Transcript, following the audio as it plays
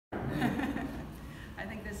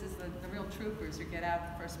this is the real troopers who get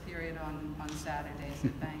out the first period on Saturdays, so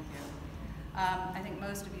thank you. I think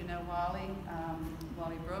most of you know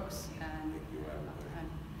Wally Brooks, and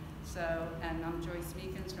I'm Joyce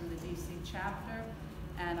Meekins from the DC chapter,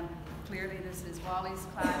 and clearly this is Wally's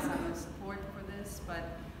class. I'm a support for this,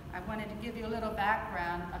 but I wanted to give you a little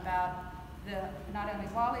background about not only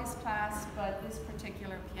Wally's class, but this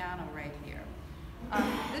particular piano right here.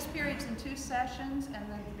 This period's in 2 sessions, and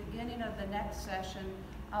then at the beginning of the next session,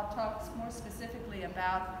 I'll talk more specifically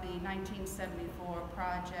about the 1974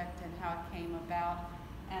 project and how it came about,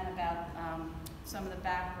 and about some of the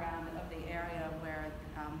background of the area where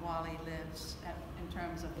Wally lives in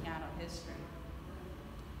terms of piano history.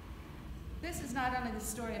 This is not only the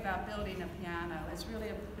story about building a piano, it's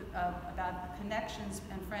really about the connections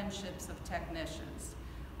and friendships of technicians.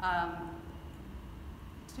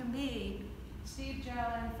 To me, Steve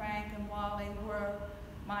Jellin, Frank, and Wally were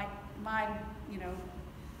my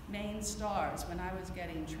main stars when I was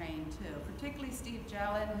getting trained too. Particularly Steve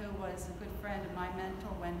Jellin, who was a good friend of my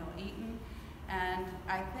mentor, Wendell Eaton. And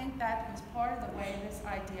I think that was part of the way this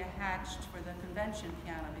idea hatched for the convention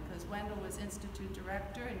piano, because Wendell was Institute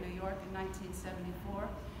Director in New York in 1974.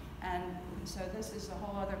 And so this is a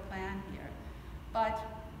whole other plan here. But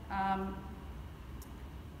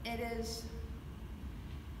it is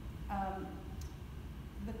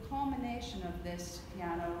the culmination of this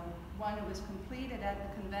piano. One, it was completed at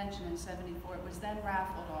the convention in '74. It was then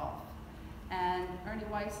raffled off. And Ernie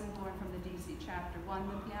Weissenborn from the DC chapter won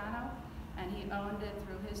the piano, and he owned it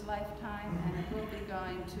through his lifetime, and it will be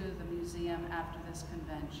going to the museum after this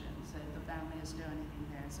convention. So the family is donating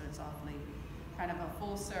there, so it's awfully kind of a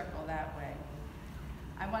full circle that way.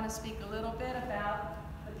 I want to speak a little bit about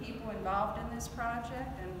the people involved in this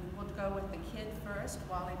project, and we'll go with the kid first,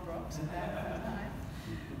 Wally Brooks.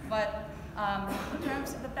 But in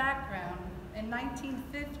terms of the background, in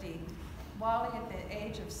 1950, Wally, at the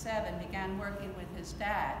age of 7, began working with his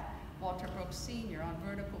dad, Walter Brooks Sr., on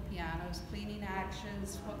vertical pianos, cleaning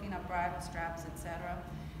actions, hooking up bridle straps, etc.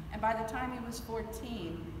 And by the time he was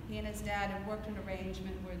 14, he and his dad had worked an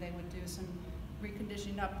arrangement where they would do some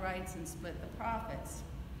reconditioning uprights and split the profits.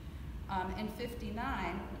 In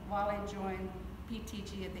 '59, Wally joined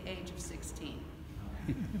PTG at the age of 16.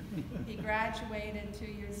 He graduated 2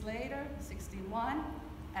 years later, '61,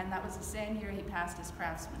 and that was the same year he passed his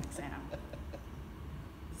craftsman exam.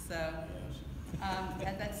 So,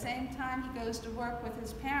 at that same time, he goes to work with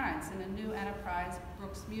his parents in a new enterprise,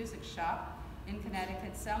 Brooks Music Shop in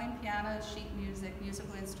Connecticut, selling pianos, sheet music,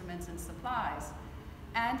 musical instruments, and supplies.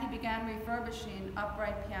 And he began refurbishing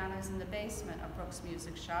upright pianos in the basement of Brooks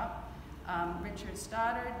Music Shop. Richard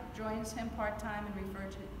Stoddard joins him part-time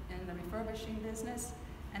in the refurbishing business,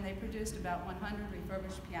 and they produced about 100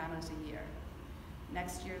 refurbished pianos a year.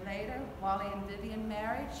 Next year later, Wally and Vivian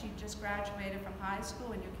married. She just graduated from high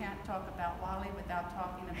school, and you can't talk about Wally without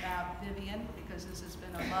talking about Vivian, because this has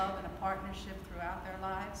been a love and a partnership throughout their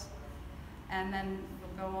lives. And then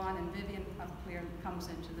we'll go on, and Vivian comes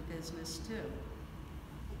into the business too.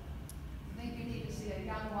 I think you need to see a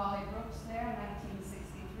young Wally Brooks there,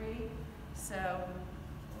 1963. So,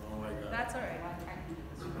 oh my God. That's all right, I can do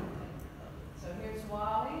this. So here's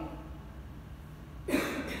Wally.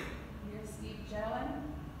 Here's Steve Jellin.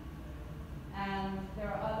 And there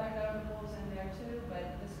are other notables in there too, but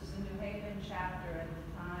this is the New Haven chapter at the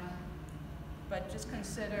time. But just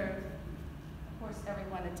consider, of course,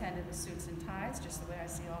 everyone attended with suits and ties, just the way I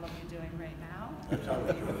see all of you doing right now.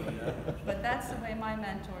 But that's the way my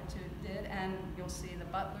mentor too did, and you'll see the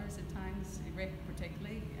butlers at times, Rick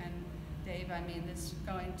particularly, and Dave, I mean, this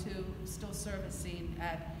going to still servicing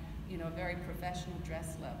at, a very professional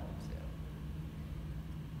dress level too.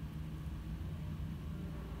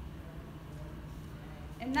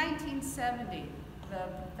 In 1970, the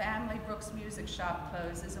family Brooks Music Shop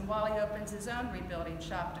closes, and Wally opens his own rebuilding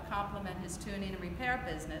shop to complement his tuning and repair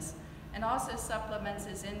business, and also supplements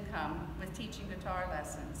his income with teaching guitar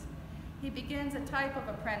lessons. He begins a type of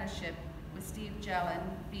apprenticeship with Steve Jellin,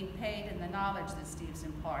 being paid in the knowledge that Steve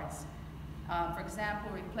imparts. For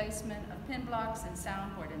example, replacement of pin blocks and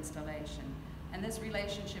soundboard installation. And this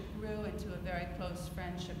relationship grew into a very close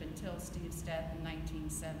friendship until Steve's death in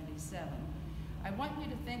 1977. I want you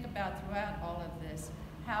to think about throughout all of this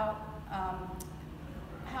how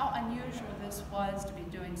unusual this was to be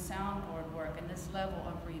doing soundboard work and this level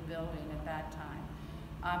of rebuilding at that time.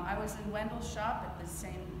 I was in Wendell's shop at the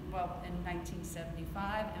in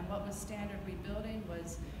 1975, and what was standard rebuilding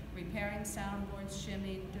was repairing soundboards,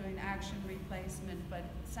 shimming, doing action replacement, but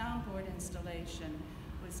soundboard installation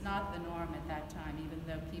was not the norm at that time, even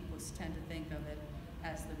though people tend to think of it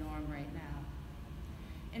as the norm right now.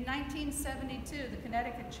 In 1972, the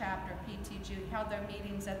Connecticut chapter of PTG held their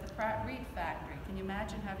meetings at the Pratt Reed factory. Can you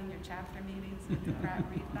imagine having your chapter meetings at the Pratt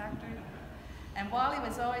Reed factory? And Wally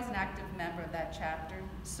was always an active member of that chapter,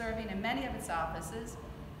 serving in many of its offices,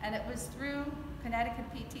 and it was through Connecticut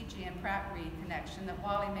PTG and Pratt Reed connection that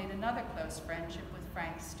Wally made another close friendship with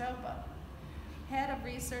Frank Stopa. Head of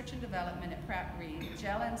Research and Development at Pratt Reed,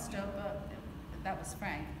 Jelen Stopa, that was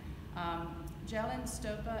Frank, Jelen,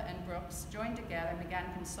 Stopa, and Brooks joined together and began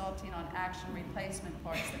consulting on action replacement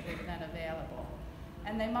parts that were then available.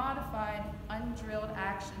 And they modified undrilled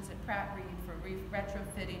actions at Pratt Reed for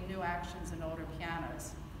retrofitting new actions in older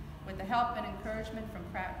pianos. With the help and encouragement from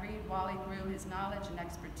Pratt Reed, Wally grew his knowledge and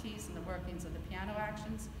expertise in the workings of the piano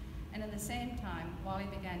actions, and at the same time, Wally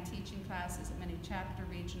began teaching classes at many chapter,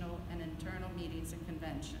 regional, and internal meetings and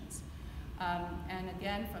conventions. And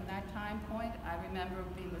again, from that time point, I remember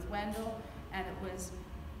being with Wendell, and it was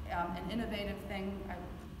an innovative thing,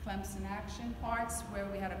 Clemson action parts, where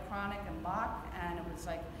we had a chronic and lock, and it was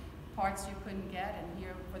like parts you couldn't get, and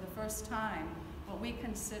here, for the first time, what we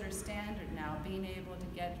consider standard now, being able to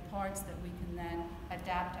get parts that we can then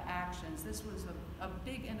adapt to actions. This was a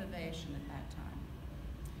big innovation at that time.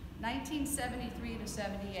 1973 to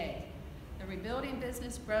 78, the rebuilding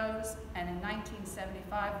business grows, and in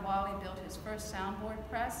 1975, Wally built his first soundboard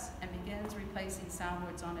press and begins replacing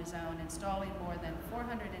soundboards on his own, installing more than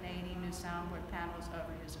 480 new soundboard panels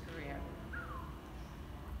over his career.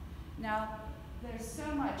 Now, there's so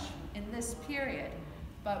much in this period,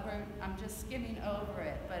 but I'm just skimming over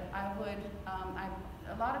it, but I would,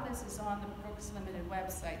 a lot of this is on the Brooks Limited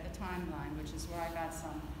website, the timeline, which is where I got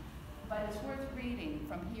some, but it's worth reading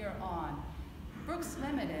from here on. Brooks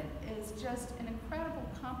Limited is just an incredible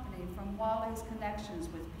company from Wally's connections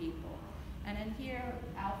with people. And in here,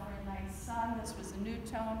 Alfred Knight's son, this was a new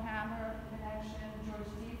tone hammer connection. George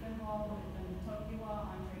Diefenwald would have been Tokiwa,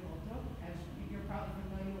 Andre Bolduc, as you're probably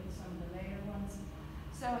familiar with some of the later ones.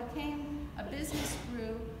 So it came, a business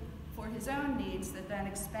grew for his own needs that then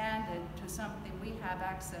expanded to something we have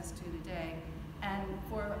access to today. And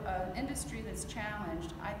for an industry that's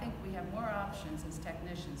challenged, I think we have more options as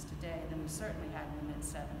technicians today than we certainly had in the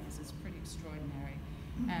mid-70s. It's pretty extraordinary.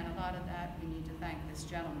 And a lot of that we need to thank this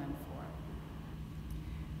gentleman for.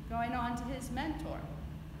 Going on to his mentor.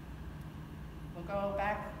 We'll go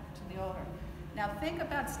back to the older. Now think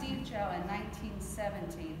about Steve Gell in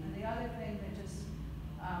 1917. And the other thing that just,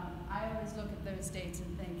 I always look at those dates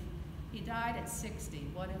and think, he died at 60.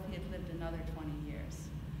 What if he had lived another 20 years?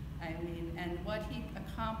 I mean, and what he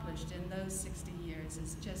accomplished in those 60 years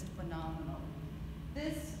is just phenomenal.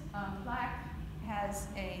 This plaque has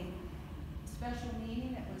a special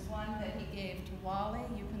meaning. It was one that he gave to Wally.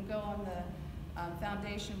 You can go on the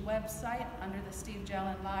foundation website under the Steve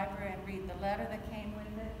Gellin Library and read the letter that came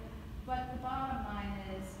with it. But the bottom line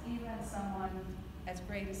is, even someone as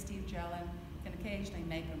great as Steve Gellin can occasionally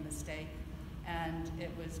make a mistake. And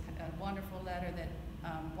it was a wonderful letter that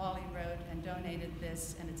Wally wrote and donated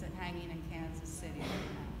this, and it's hanging in Kansas City right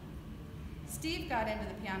now. Steve got into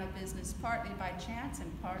the piano business partly by chance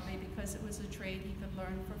and partly because it was a trade he could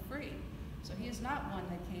learn for free. So he is not one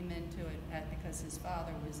that came into it because his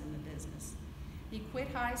father was in the business. He quit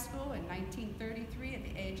high school in 1933 at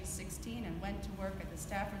the age of 16 and went to work at the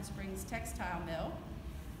Stafford Springs textile mill.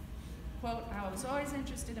 Quote, I was always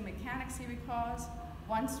interested in mechanics, he recalls.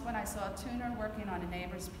 Once when I saw a tuner working on a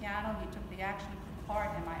neighbor's piano, he took the action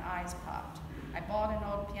apart and my eyes popped. I bought an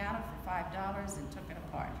old piano for $5 and took it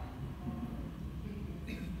apart.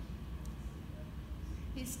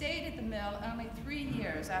 He stayed at the mill only 3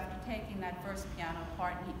 years after taking that first piano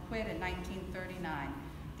apart, and he quit in 1939.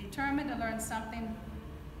 Determined to learn something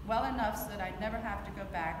well enough so that I'd never have to go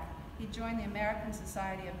back, he joined the American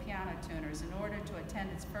Society of Piano Tuners in order to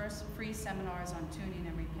attend its first free seminars on tuning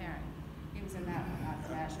and repairing. He was in that one, not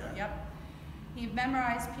the national, yep. He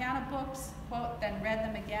memorized piano books, quote, then read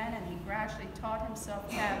them again, and he gradually taught himself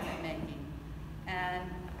cabinet making. And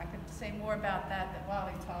I could say more about that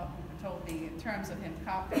Wally told me in terms of him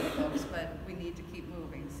copying books, but we need to keep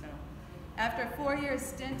moving, so. After a 4-year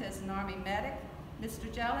stint as an Army medic, Mr.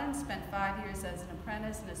 Gellin spent 5 years as an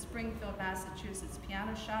apprentice in a Springfield, Massachusetts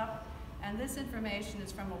piano shop, and this information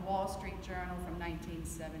is from a Wall Street Journal from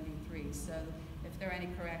 1973, so if there are any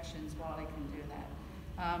corrections, Wally can do that.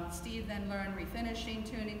 Steve then learned refinishing,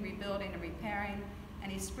 tuning, rebuilding, and repairing,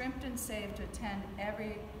 and he scrimped and saved to attend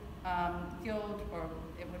every guild, or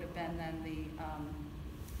it would have been then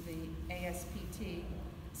the ASPT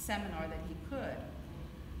seminar that he could.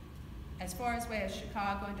 As far as way as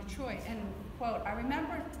Chicago and Detroit, and quote, I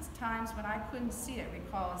remember times when I couldn't see it,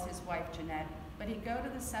 recalls his wife Jeanette, but he'd go to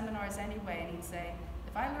the seminars anyway and he'd say,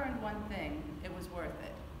 if I learned one thing, it was worth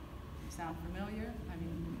it. sound familiar? I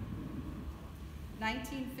mean,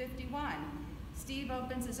 1951, Steve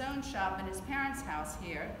opens his own shop in his parents' house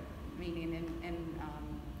here, meaning in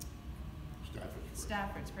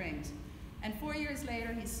Stafford Springs. And 4 years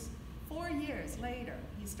later,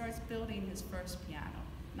 he starts building his first piano.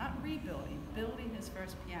 Not rebuilding, building his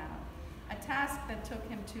first piano. A task that took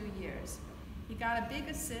him 2 years. He got a big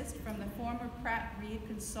assist from the former Pratt Reed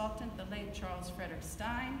consultant, the late Charles Frederick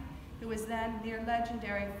Stein, who was then a near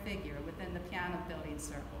legendary figure within the piano building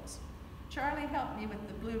circles. Charlie helped me with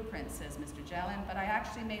the blueprint, says Mr. Jellin, but I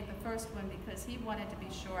actually made the first one because he wanted to be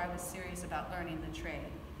sure I was serious about learning the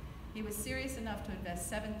trade. He was serious enough to invest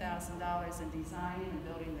 $7,000 in designing and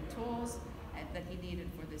building the tools that he needed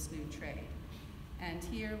for this new trade. And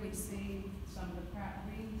here we see some of the Pratt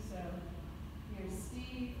Reed. So here's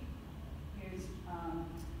Steve, here's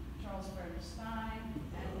Charles Frederick Stein,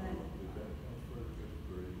 and then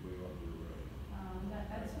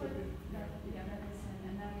that's what, yeah, that is,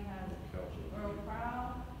 and then we have Earl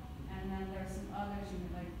Prowl, and then there's some others,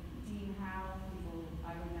 like Dean Howe, people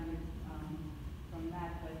I remember from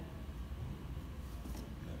that, but.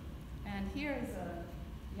 And here is a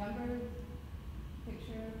younger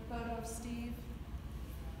picture, photo of Steve,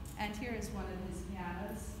 and here is one of his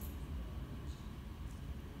pianos.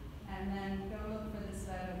 And then go look for this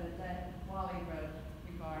letter that Wally wrote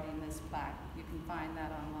regarding this plaque. You can find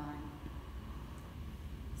that online.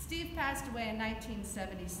 Steve passed away in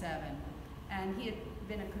 1977, and he had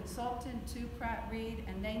been a consultant to Pratt Reed,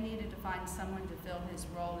 and they needed to find someone to fill his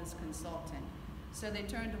role as consultant. So they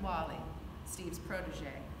turned to Wally, Steve's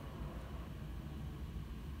protege.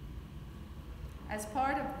 As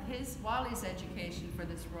part of Wally's education for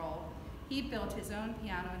this role, he built his own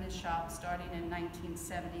piano in his shop starting in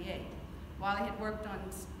 1978. Wally had worked on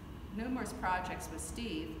numerous projects with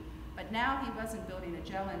Steve, but now he wasn't building a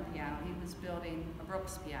Jellin piano, he was building a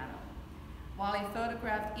Brooks piano. Wally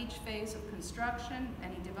photographed each phase of construction,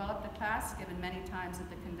 and he developed a class given many times at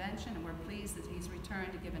the convention, and we're pleased that he's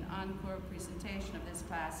returned to give an encore presentation of this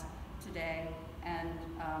class today. And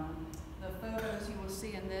the photos you will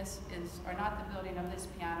see in this are not the building of this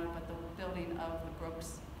piano, but the building of the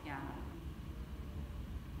Brooks piano.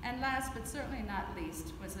 And last, but certainly not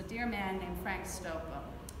least, was a dear man named Frank Stopa.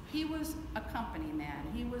 He was a company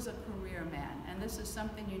man, he was a career man, and this is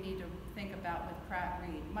something you need to think about with Pratt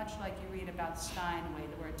Reed, much like you read about Steinway,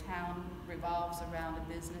 where a town revolves around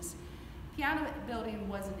a business. Piano building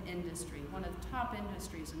was an industry, one of the top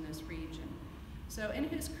industries in this region. So in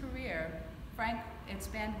his career, Frank had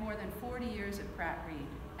spent more than 40 years at Pratt Reed,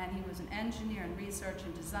 and he was an engineer in research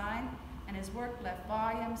and design, and his work left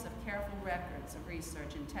volumes of careful records of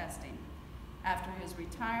research and testing. After his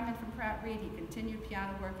retirement from Pratt Reed, he continued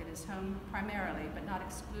piano work at his home primarily, but not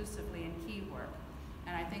exclusively in key work.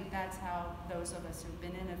 And I think that's how those of us who've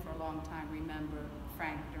been in it for a long time remember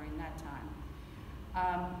Frank during that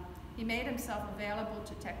time. He made himself available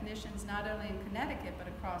to technicians not only in Connecticut, but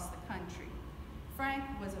across the country. Frank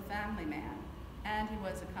was a family man, and he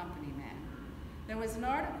was a company man. There was an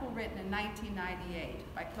article written in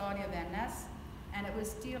 1998 by Claudia Van Ness, and it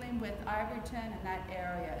was dealing with Ivoryton and that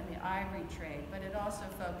area and the ivory trade, but it also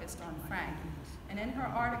focused on Frank. And in her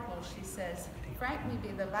article, she says, Frank may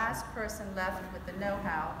be the last person left with the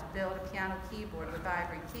know-how to build a piano keyboard with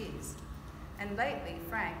ivory keys. And lately,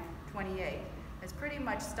 Frank, 28, has pretty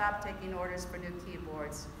much stopped taking orders for new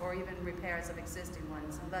keyboards or even repairs of existing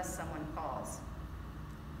ones unless someone calls.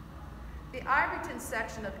 The Ivoryton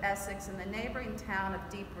section of Essex and the neighboring town of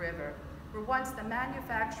Deep River were once the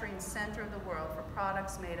manufacturing center of the world for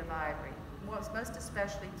products made of ivory, most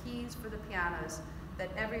especially keys for the pianos that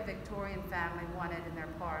every Victorian family wanted in their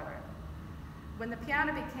parlor. When the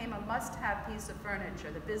piano became a must-have piece of furniture,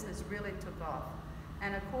 the business really took off.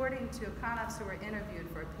 And according to economists who were interviewed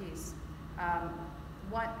for a piece,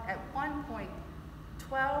 at one point,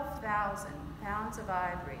 12,000 pounds of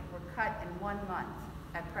ivory were cut in 1 month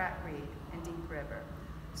at Pratt Reed in Deep River.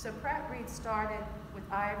 So Pratt Reed started with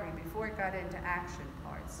ivory before it got into action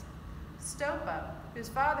parts. Stopa, whose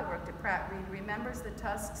father worked at Pratt Reed, remembers the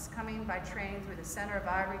tusks coming by train through the center of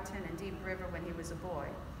Ivoryton and Deep River when he was a boy.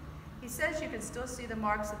 He says you can still see the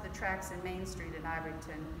marks of the tracks in Main Street in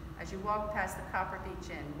Ivoryton as you walk past the Copper Beech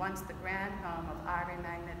Inn, once the grand home of ivory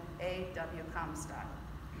magnate A.W. Comstock.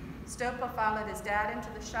 Stopa followed his dad into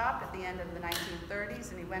the shop at the end of the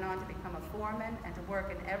 1930s, and he went on to become a foreman and to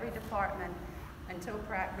work in every department until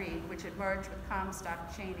Pratt Reed, which had merged with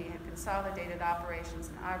Comstock Cheney, had consolidated operations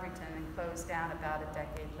in Ivoryton and closed down about a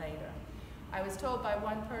decade later. I was told by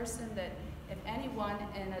one person that if anyone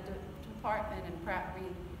in a department in Pratt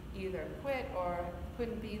Reed either quit or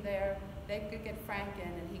couldn't be there, they could get Frank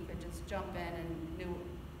in and he could just jump in and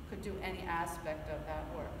could could do any aspect of that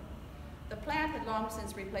work. The plant had long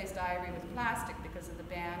since replaced ivory with plastic because of the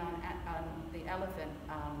ban on the elephant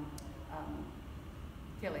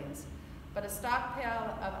killings. But a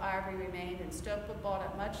stockpile of ivory remained, and Stokewood bought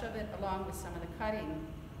up much of it along with some of the cutting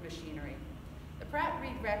machinery. The Pratt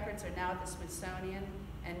Reed records are now at the Smithsonian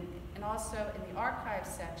and also in the archive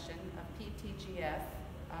section of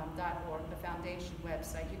PTGF.org, the foundation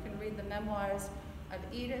website. You can read the memoirs of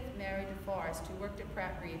Edith Mary DeForest, who worked at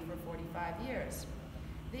Pratt Reed for 45 years.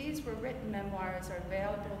 These were written memoirs are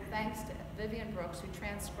available thanks to Vivian Brooks, who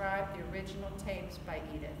transcribed the original tapes by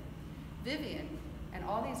Edith. Vivian, and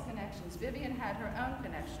all these connections, Vivian had her own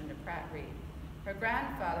connection to Pratt Reed. Her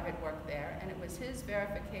grandfather had worked there, and it was his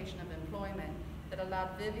verification of employment that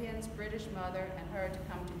allowed Vivian's British mother and her to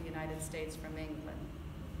come to the United States from England.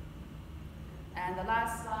 And the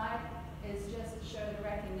last slide is just to show the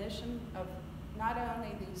recognition of not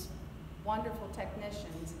only these wonderful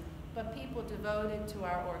technicians, but people devoted to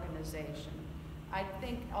our organization. I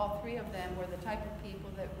think all three of them were the type of people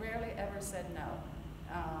that rarely ever said no.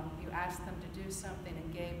 You asked them to do something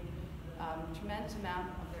and gave a tremendous amount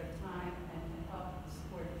of their time and helped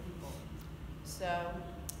support people. So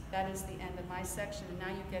that is the end of my section, and now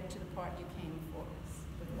you get to the part you came for,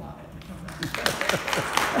 with Wally.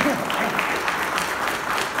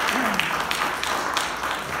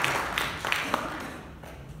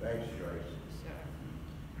 Thanks, Joyce.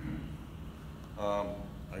 Sure.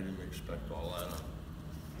 I didn't expect all that.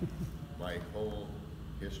 My whole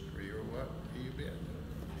history or what? Have you been?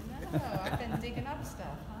 I know, I've been digging up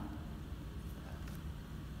stuff, huh?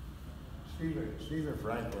 Stephen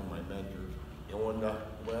Franklin, my mentors, and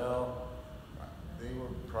well, they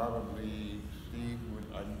were probably, Steve would,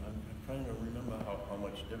 I'm trying to remember how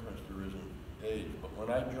much difference there is in age, but when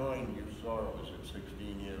I joined, you saw it was at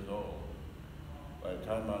 16 years old. By the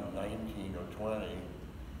time I'm 19 or 20, and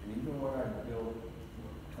even when I built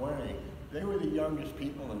 20, they were the youngest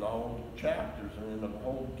people in the whole chapters and in the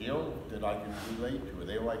whole guild that I can relate to.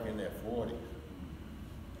 They were like in their 40s.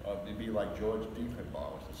 It'd be like George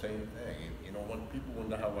Diefenbach, it's the same thing. You know, when people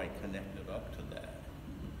wonder how I connected up to that.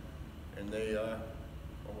 And they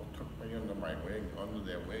took me under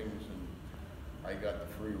their wings, and I got the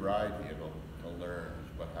free ride here to learn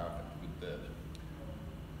what happened with this.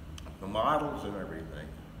 The models and everything.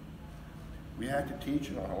 We had to teach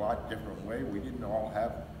it on a lot different way. We didn't all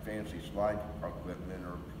have fancy slide equipment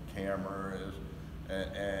or cameras,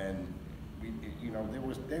 and we, you know,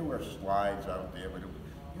 there were slides out there, but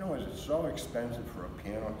it's so expensive for a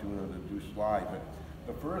piano tuner to do slides. But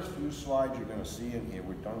the first few slides you're going to see in here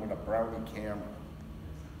were done with a Brownie camera.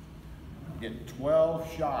 You get 12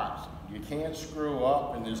 shots. You can't screw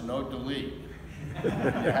up, and there's no delete. You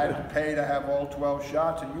had to pay to have all 12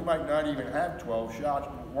 shots, and you might not even have 12 shots,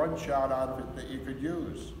 but one shot out of it that you could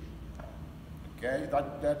use. Okay,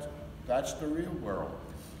 that's the real world.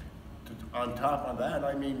 On top of that,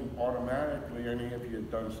 I mean, automatically, any of you have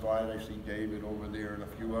done slide, I see David over there and a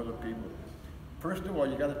few other people. First of all,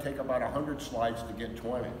 you got to take about 100 slides to get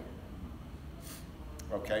 20.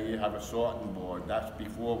 Okay, you have a sorting board. That's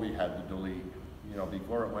before we had the delete,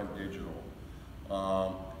 before it went digital.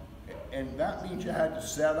 And that means you had to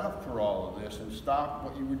set up for all of this and stop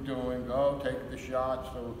what you were doing, go take the shots.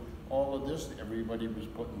 So all of this, everybody was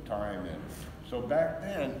putting time in. So back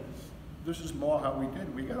then, this is more how we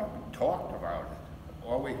did. We got up and talked about it.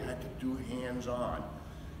 Or we had to do hands-on.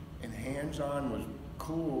 And hands-on was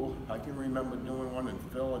cool. I can remember doing one in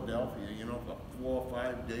Philadelphia, for 4 or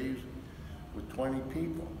 5 days with 20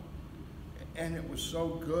 people. And it was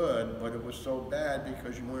so good, but it was so bad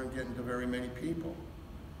because you weren't getting to very many people.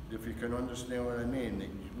 If you can understand what I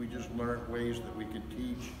mean. We just learned ways that we could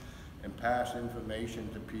teach and pass information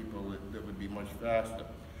to people that would be much faster.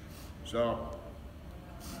 So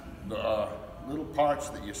the little parts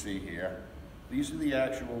that you see here, these are the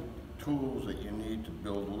actual tools that you need to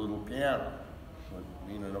build a little piano,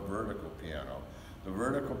 meaning a vertical piano. The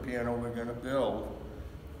vertical piano we're going to build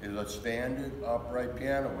is a standard upright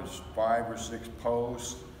piano with 5 or 6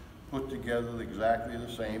 posts put together exactly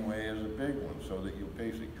the same way as a big one, so that you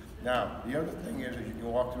basically. Now, the other thing is you can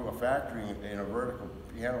walk through a factory, in a vertical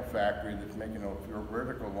piano factory that's making a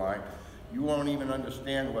vertical line, you won't even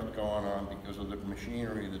understand what's going on because of the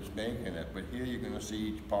machinery that's making it. But here you're going to see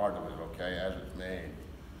each part of it, okay, as it's made.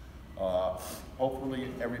 Hopefully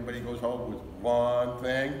everybody goes home with one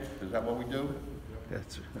thing. Is that what we do?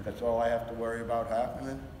 That's all I have to worry about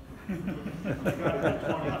happening?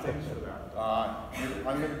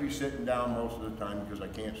 I'm going to be sitting down most of the time because I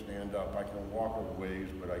can't stand up. I can walk a ways,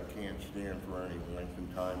 but I can't stand for any length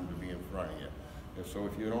of time to be in front of you. And so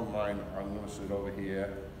if you don't mind, I'm going to sit over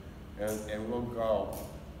here and we'll go.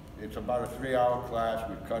 It's about a 3-hour class.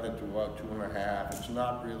 We've cut it to about 2.5. It's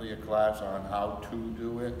not really a class on how to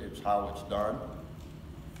do it, it's how it's done.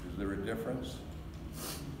 Is there a difference?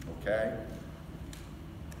 Okay?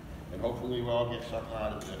 And hopefully we'll all get something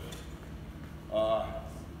out of this.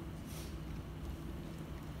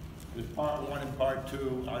 There's part 1 and part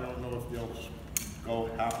 2. I don't know if they'll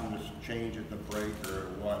happen to change at the break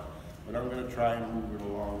or what, but I'm going to try and move it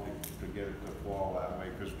along to get it to fall that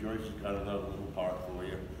way, because Joyce has got another little part for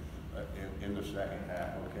you in the second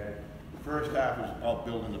half, okay? The first half is about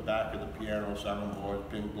building the back of the piano, soundboard,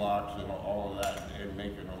 pin blocks, and all of that, and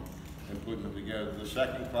making them and putting them together. The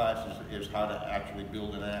second class is how to actually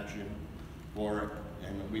build an action for it,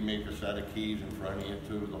 and we make a set of keys in front of you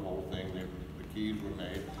too, the whole thing. The keys were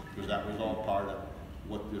made, because that was all part of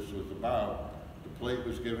what this was about. The plate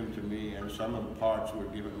was given to me, and some of the parts were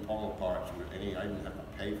given, all the parts were I didn't have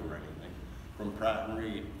to pay for anything, from Pratt &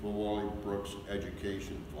 Reed for Wally Brooks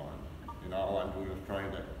Education Fund. And all I'm doing is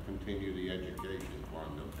trying to continue the education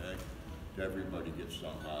fund, okay? So everybody gets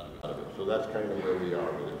something out of it. So that's kind of where we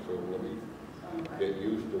are with it. So let me get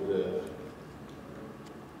used to this.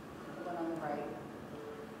 The one on the right.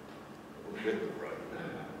 We'll get the right.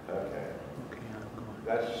 Okay.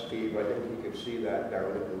 That's Steve. I think you can see that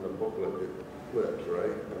down in the booklet. It flips,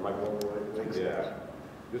 right? Am I going the right way? Yeah.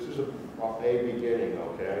 This is a beginning,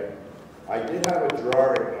 okay? I did have a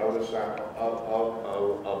drawing of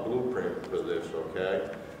a blueprint for this, okay?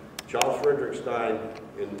 Charles Frederick Stein,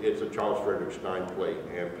 it's a Charles Frederick Stein plate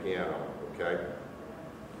and piano, okay?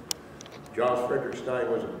 Charles Frederick Stein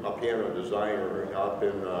was a piano designer up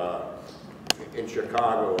in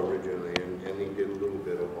Chicago originally, and he did a little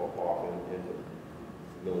bit of off in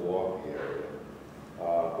the Milwaukee area.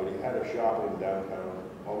 But he had a shop in downtown,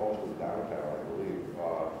 almost in downtown, I believe,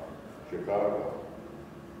 Chicago.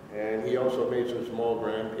 And he also made some small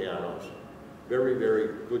grand pianos, very,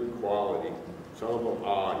 very good quality. Some of them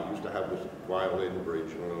odd. He used to have this violin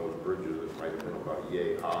bridge, one of those bridges that might have been about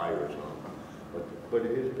yay high or something. But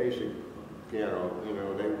his basic piano, you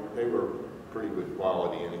know, they were pretty good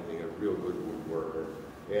quality, anything, a real good woodworker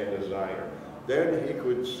and designer. Then he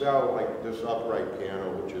could sell like this upright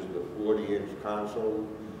piano, which is the 40-inch console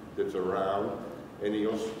that's around, and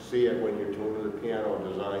you'll see it when you're tuning the piano,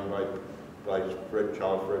 designed by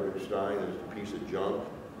Charles Frederick Stein. Is a piece of junk,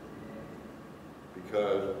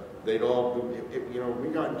 because they'd all do, you know, we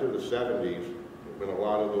got into the 70s when a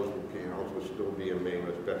lot of those pianos were still being made,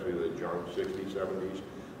 especially the junk, 60s, 70s.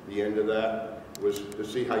 The end of that was to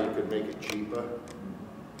see how you could make it cheaper.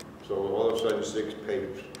 So all of a sudden 6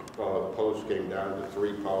 posts came down to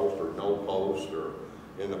 3 posts or no posts or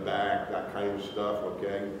in the back, that kind of stuff,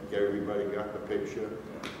 okay? Everybody got the picture.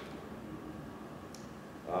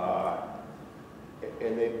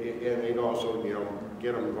 And they'd also, you know,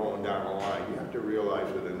 get them going down the line. You have to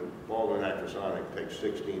realize that an Baldwin Acrosonic takes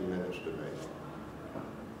 16 minutes to make.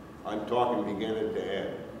 I'm talking beginning to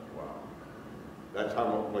end. Wow. That's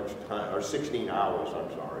how much time, or 16 hours, I'm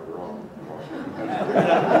sorry, wrong. You're gonna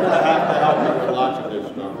have to help me with lots of this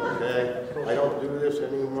stuff, okay? I don't do this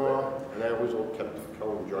anymore, and I always kept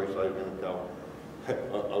telling Joyce I was gonna tell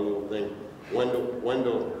a little thing.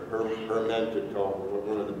 Wendell, her mentor, told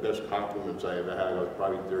one of the best compliments I ever had. I was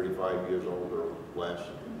probably 35 years old or less.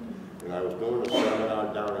 And I was doing a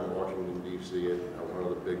seminar down in Washington, D.C. at one of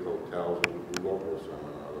the big hotels, a local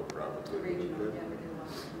seminar, probably.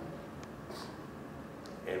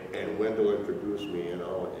 And Wendell introduced me, you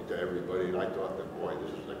know, to everybody, and I thought that, boy,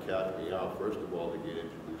 this is the catch me out, first of all, to get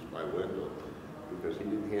introduced by Wendell, because he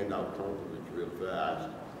didn't hand out compliments real fast.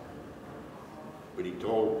 But he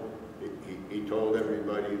told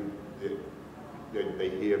everybody that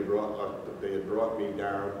they had brought me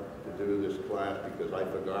down to do this class because I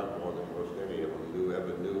forgot more than most any of them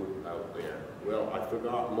ever knew out there. Well, I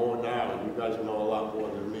forgot more now, and you guys know a lot more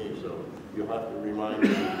than me, so you'll have to remind me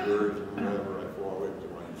of words and whatever I fall into.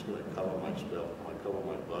 I'm just going to cover my spell, cover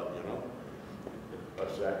my butt, you know? A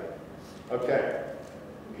second. Okay.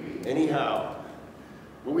 Anyhow,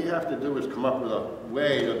 what we have to do is come up with a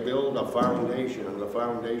way to build a foundation, and the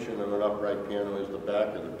foundation of an upright piano is the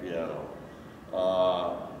back of the piano.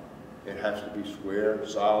 It has to be square,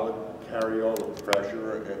 solid, carry all the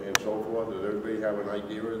pressure and so forth. Does everybody have an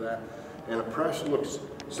idea of that? And a press looks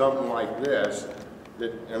something like this,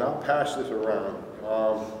 and I'll pass this around.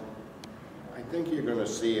 I think you're going to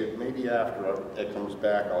see it. Maybe after it comes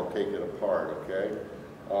back, I'll take it apart, okay?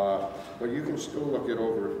 But you can still look it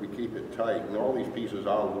over if we keep it tight, and all these pieces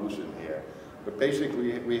are loose in here. But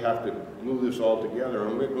basically, we have to glue this all together,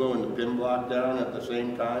 and we're gluing the pin block down at the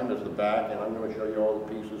same time as the back, and I'm going to show you all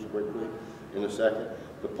the pieces quickly in a second.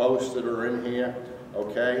 The posts that are in here,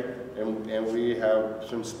 okay? And we have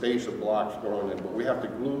some spacer blocks going in, but we have to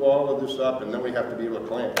glue all of this up, and then we have to be able to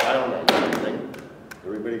clamp down on everything.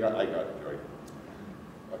 Everybody got, I got it, Joy.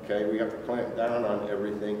 Okay, we have to clamp down on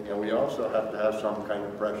everything, and we also have to have some kind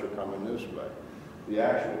of pressure coming this way. The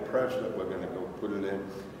actual press that we're gonna go put it in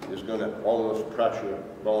is gonna, all this pressure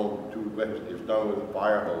going to, is done with a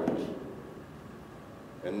fire hose.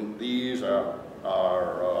 And these are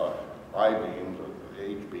I-beams, or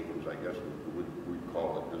H-beams, I guess we'd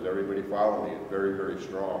call it. Does everybody follow me? It's very, very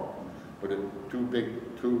strong. But it's two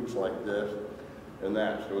big tubes like this and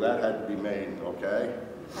that. So that had to be made, okay?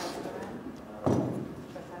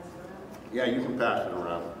 Yeah, you can pass it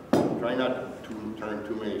around. Try not to turn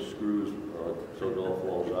too many screws so it all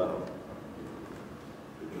falls out.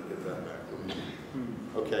 Get that back to me.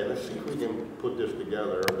 Okay, let's see if we can put this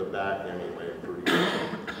together at the back anyway, pretty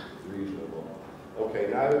reasonable. Okay,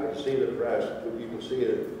 now you can see the press. You can see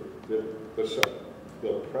it, the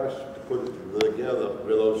press to put it together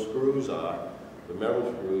where those screws are, the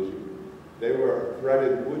metal screws, they were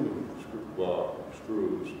threaded wooden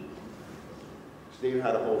screws. Steve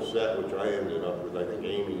had a whole set, which I ended up with. I think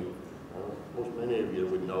Amy, most many of you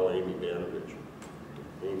would know Amy Banovich.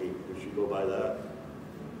 Amy, did she go by that?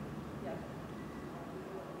 Yeah.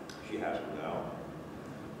 She hasn't now.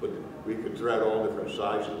 But we could thread all different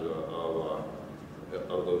sizes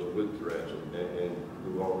of those wood threads and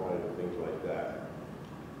do all kinds of things like that.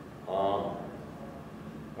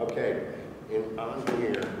 Okay, on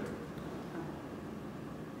here,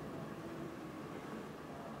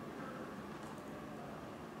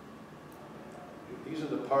 these are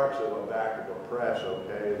the parts of the back of a press,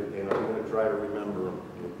 okay? And I'm going to try to remember them,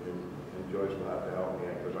 and Joyce will have to help me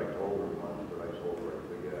because I told her once, but I told her to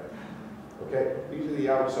forget. Okay, these are the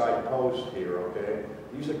outside posts here, okay?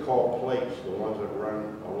 These are called plates, the ones that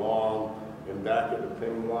run along and back of the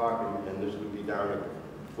pin block, and this would be down at the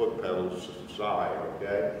foot pedal's side,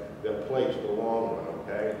 okay? They're plates, the long one,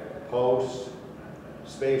 okay? Posts,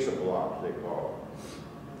 spacer blocks, they call them.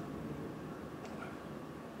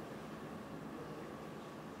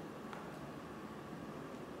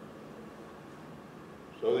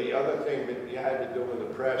 So the other thing that you had to do in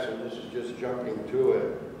the press, and this is just jumping to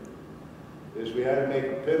it, is we had to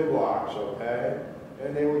make pin blocks, okay?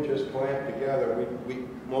 And they were just clamped together.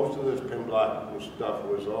 Most of this pin block stuff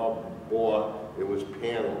was all bought, it was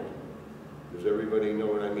paneled. Does everybody know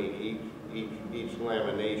what I mean? Each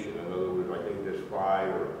lamination, in other words, I think there's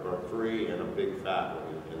 5 or 3 and a big fat one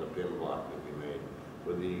in the pin block that we made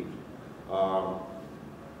for these.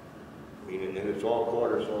 I mean, and it's all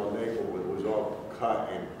quarter saw maple. It was all cut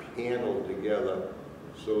and paneled together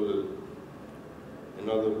so that, in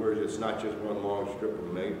other words, it's not just one long strip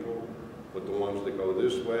of maple, but the ones that go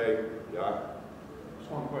this way, yeah.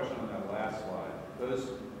 Just one question on that last slide. Those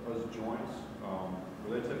joints,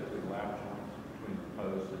 were they typically lap joints between the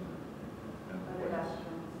post and the plates?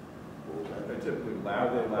 They typically lap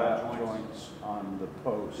joints on the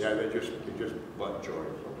post. Yeah, they're just butt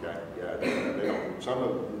joints. Okay. Yeah, they don't. Some of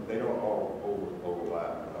them, they don't all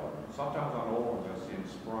overlap. No. Sometimes on old ones I see them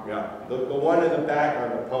sprung. Yeah, the one in the back on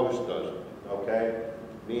the post doesn't. Okay,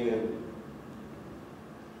 meaning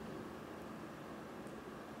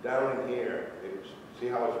down in here. See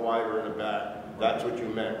how it's wider in the back? That's what you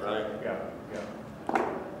meant, right? Yeah. Yeah.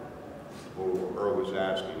 Well, Earl was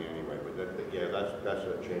asking anyway, but yeah, that's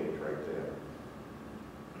a change right there.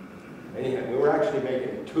 Anyhow, we were actually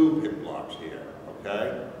making 2 pin blocks here,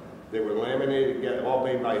 okay? They were laminated together, all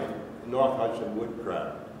made by North Hudson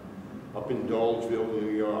Woodcraft, up in Dolesville, New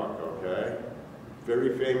York, okay?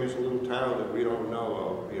 Very famous little town that we don't know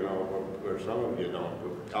of, you know, or some of you don't.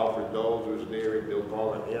 Alfred Doles was there, he built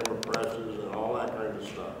all the hammer presses and all that kind of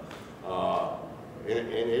stuff.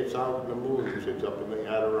 And it's out in the movies, it's up in the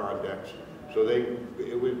Adirondacks. So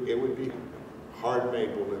it would be hard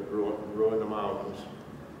maple that grew in the mountains,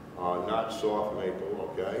 not soft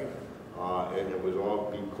maple, okay? And it was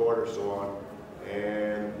all be quarter sawn.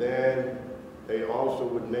 And then they also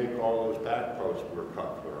would make all those back posts were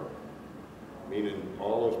cut for them. Meaning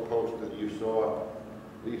all those posts that you saw,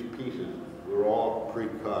 these pieces were all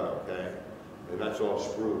pre-cut, okay? And that's all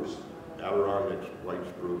spruce. Adirondacks white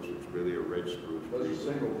spruce, it's really a red spruce. Those are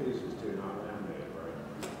single pieces too, not laminated, right?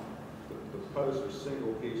 The posts are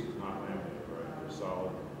single pieces, not laminated, right? They're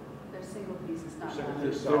solid. They're single pieces, not They're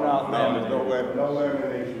laminated. solid. They're not laminated. No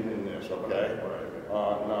lamination in this, okay? Right.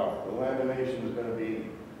 No, the lamination is going to be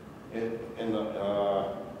in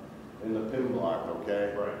the pin block,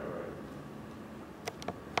 okay? Right.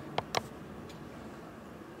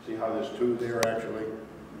 See how there's 2 there actually?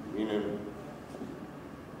 Meaning,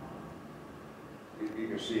 you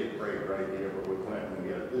can see it right here, but we're planting to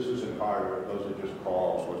get, this isn't hardwood, those are just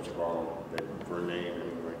calls, let's call them, for a name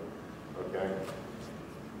anyway, okay?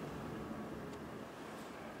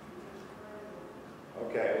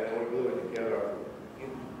 Okay, and then we glue it together.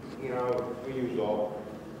 You know, we use all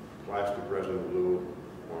plastic resin glue,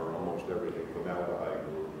 or almost everything, formaldehyde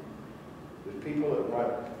glue. There's people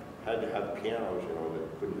that had to have pianos, you know,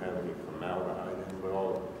 that couldn't have any formaldehyde in, but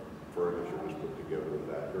all furniture was put together with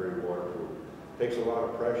that, very waterproof. Takes a lot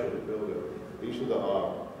of pressure to build it. These are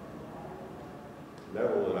the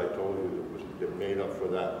metal that I told you that made up for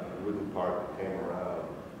that wooden part that came around.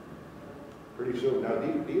 Pretty soon. Now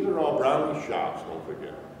these are all brownie shops, don't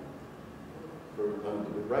forget.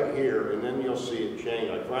 Right here, and then you'll see it change.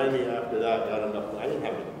 I finally, after that, got enough. I didn't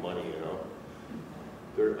have enough money, you know.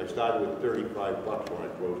 I started with $35 when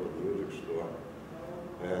I closed the music store,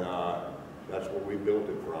 and that's what we built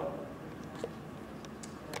it from.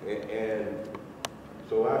 And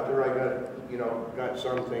so after I got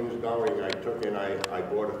some things going, I took and I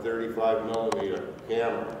bought a 35mm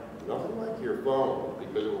camera. Nothing like your phone,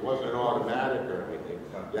 because it wasn't automatic or anything.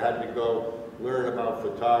 You had to go learn about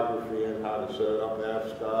photography and how to set up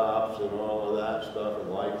f-stops and all of that stuff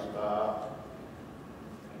and light stop.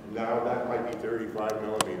 Now that might be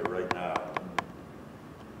 35mm right now.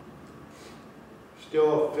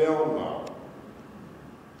 Still a film though.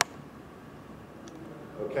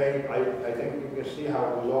 Okay, I think you can see how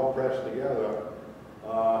it was all pressed together.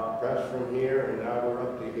 Pressed from here, and now we're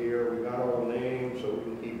up to here. We got all the names, so we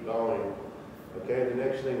can keep going. Okay, the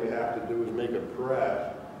next thing we have to do is make a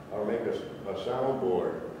press, or make a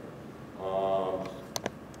soundboard.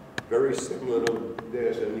 Very similar to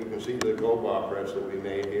this, and you can see the Go Bar press that we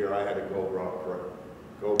made here. I had a Go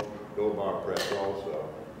Bar press also.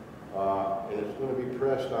 And it's going to be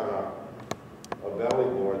pressed on a belly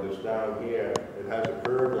board that's down here. It has a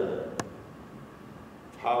curve in it.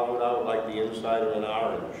 Hollowed out like the inside of an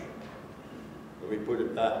orange. Let me put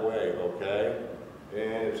it that way, okay?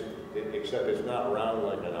 And except it's not round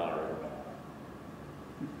like an orange.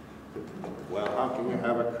 Well, how can you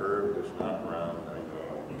have a curve that's not round? I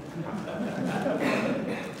know.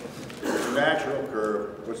 It's a natural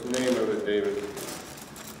curve. What's the name of it, David?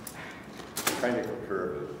 What kind of a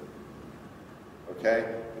curve is it? Okay?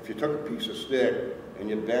 If you took a piece of stick and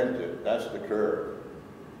you bent it, that's the curve.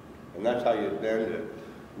 And that's how you bend it.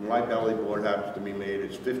 My belly board happens to be made,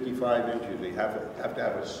 it's 55 inches. You have to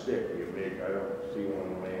have a stick you make. I don't see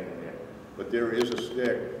one laying there. But there is a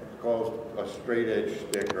stick called a straight edge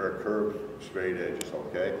stick or a curved straight edge,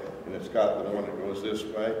 okay? And it's got the one that goes this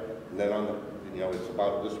way, and then on the, it's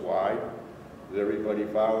about this wide. Is everybody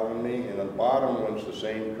following me? And the bottom one's the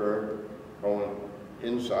same curve going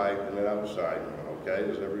inside and then outside, okay?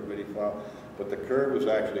 Does everybody follow? But the curve was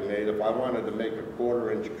actually made, if I wanted to make a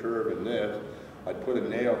 1/4 inch curve in this, I'd put a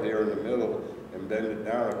nail here in the middle and bend it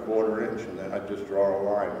down a 1/4 inch, and then I'd just draw a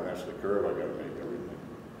line, and that's the curve I gotta make everything.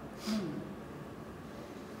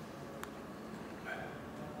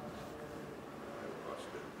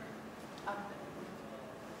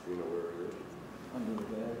 You know where it is? Under the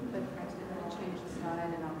bed. But first, I'm going to change the side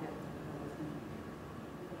and I'll get.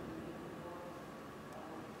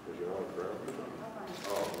 Is it on the ground?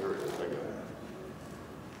 Oh, there it is, I got it.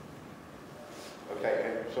 Okay,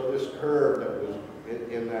 and so this curve that was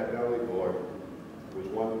in that belly board was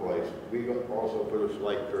one place. We also put a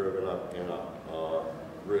slight curve in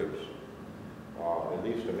ribs. At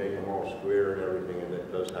least to make them all square and everything, and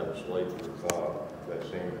it does have a slight that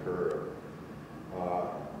same curve.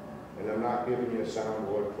 And I'm not giving you a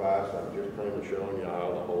soundboard class, I'm just kind of showing you how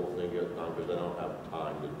the whole thing gets done, because I don't have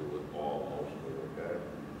time to do it all mostly, okay?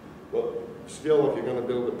 But still, if you're going to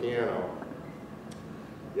build a piano,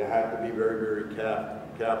 you have to be very, very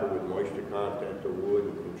careful with moisture content of wood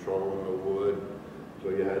and controlling the wood. So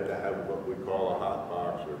you had to have what we call a hot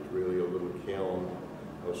box, or it's really a little kiln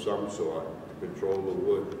of some sort to control the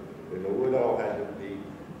wood. And the wood all had to be,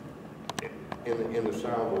 in the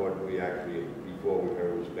soundboard, we actually, before we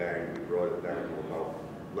heard it was banged, we brought it down to about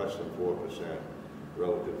less than 4%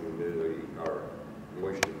 relative humidity or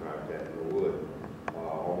moisture content in the wood,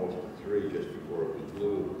 almost to 3 just before it was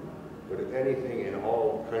blue. But if anything, in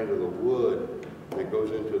all kind of the wood that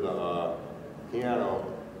goes into the piano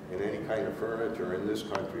and any kind of furniture in this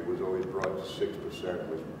country was always brought to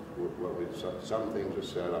 6%. Some things are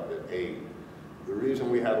set up at 8. The reason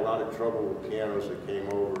we had a lot of trouble with pianos that came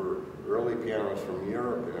over, early pianos from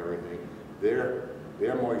Europe and everything, their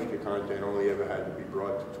moisture content only ever had to be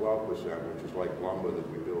brought to 12%, which is like lumber that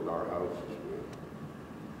we build our houses with.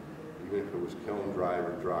 Even if it was kiln dried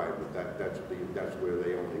or dry, but that's where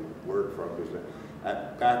they only work from. Because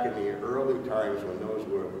back in the early times when those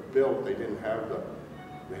were built, they didn't have the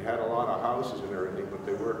They had a lot of houses and everything, but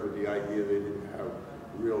they worked with the idea they didn't have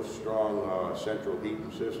real strong central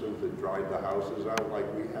heating systems that dried the houses out like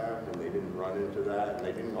we have, and they didn't run into that. And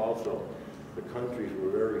they didn't also, the countries were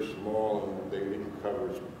very small and they didn't cover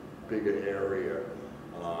as big an area,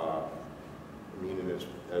 meaning as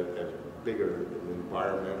bigger an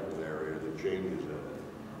environmental area that changes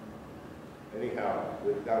it. Anyhow,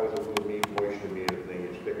 that was a little neat moisture meter thing.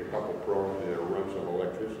 You stick a couple probes in there, run some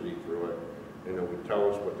electricity through it, and it would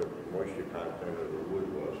tell us what the moisture content of the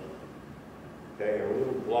wood was. Okay, a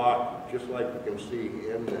little block, just like you can see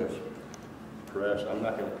in this press. I'm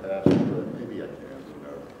not going to pass it, but maybe I can.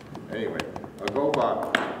 Anyway, a go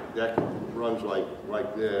box that runs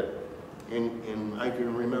like that. And I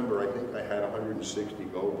can remember, I think I had 160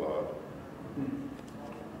 go bars.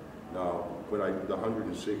 No, but the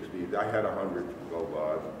 160, I had 100 go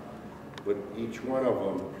bars. But each one of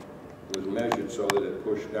them was measured so that it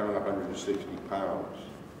pushed down 160 pounds.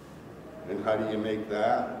 And how do you make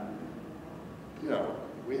that? You know,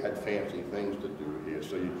 we had fancy things to do here.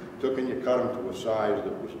 So you took and you cut them to a size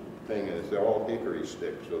that was thing, and they're all hickory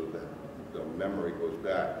sticks so that the memory goes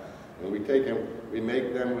back. And we take them, we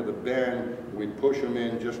make them with a bend, we push them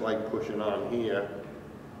in just like pushing on here,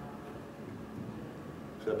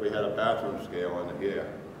 except we had a bathroom scale under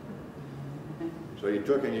here. So you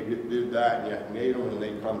took and you did that, and you made them, and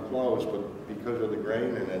they come close, but because of the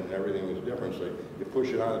grain and everything was different, so you push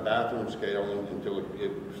it on the bathroom scale until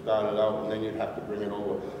it started out, and then you'd have to bring it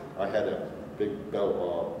over. I had a big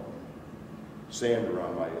belt sander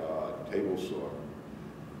on my table saw,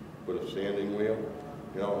 with a sanding wheel,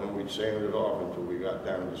 you know, and we'd sand it off until we got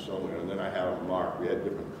down to somewhere, and then I had them marked. We had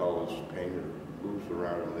different colors painted loose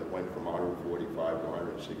around them that went from 145 to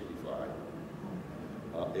 165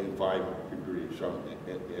 in 5 degrees, something,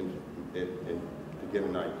 and to get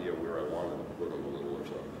an idea where I wanted to put them a little or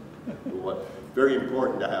something. But very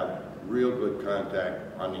important to have real good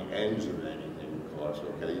contact on the ends of anything, because,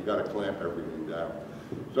 okay, you got to clamp everything down.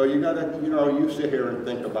 So you got to, you know, you sit here and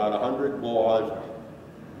think about 100 bars,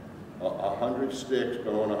 100 sticks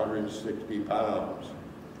going 160 pounds.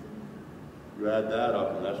 You add that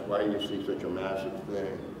up, and that's why you see such a massive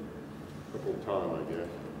thing. Couple ton, I guess.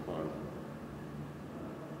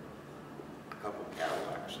 A couple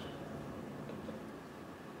Cadillacs.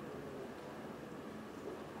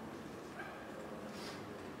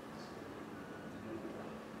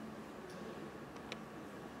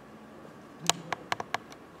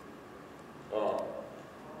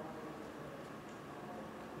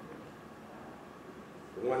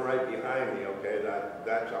 The one right behind me, okay,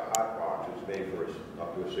 that's a hot box. It's made for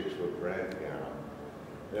up to a 6-foot grand piano.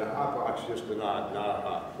 And a hot box is just not a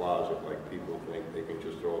hot closet like people think. They can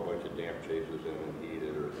just throw a bunch of damp chasers in and heat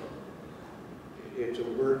it or something. It's a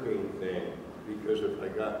working thing, because if I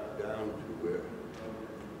got down to it,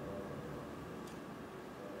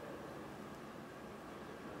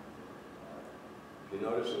 you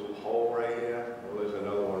notice a little hole right here? Well, there's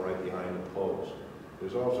another one right behind the post.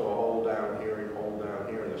 There's also a hole down here and a hole down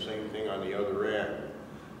here, and the same thing on the other end.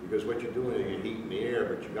 Because what you're doing is you're heating the air,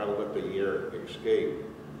 but you got to let the air escape.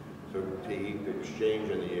 So to heat the exchange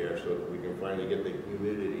in the air, so that we can finally get the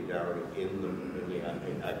humidity down in the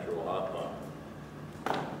actual hot box.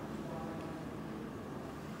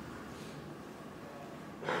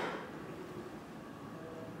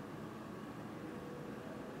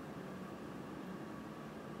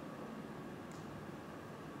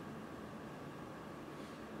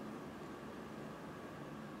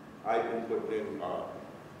 I've been putting in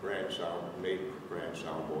made grand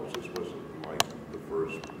soundboards. This wasn't like the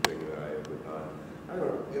first thing that I ever done. I don't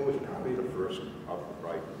know, it was probably the first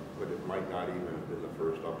upright, but it might not even have been the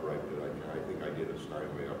first upright that I think I did a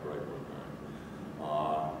Steinway upright one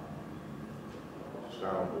time.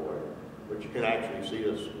 Soundboard. But you can actually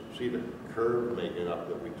see the curve making up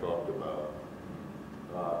that we talked about.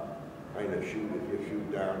 Kind of if you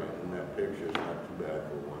shoot down in that picture, it's not too bad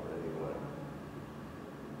for one anyway.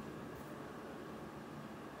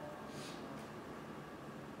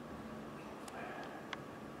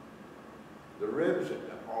 The ribs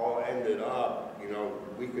all ended up, you know,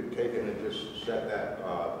 we could take it and just set that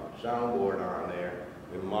soundboard on there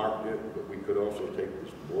and marked it, but we could also take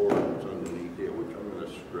this board that's underneath here, which I'm going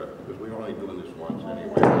to strip, because we're only doing this once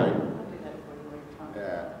anyway, right?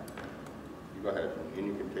 Yeah. You go ahead, and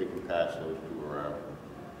you can take and pass those two around.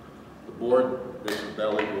 The board, there's a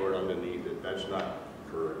belly board underneath it, that's not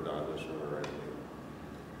curved on this one or anything.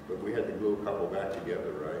 But we had to glue a couple back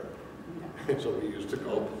together, right? Yeah. So we used to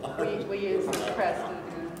go. We used the press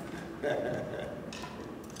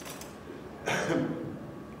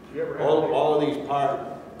to all of these parts,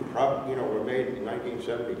 you know, were made in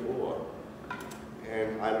 1974,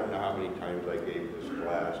 And I don't know how many times I gave this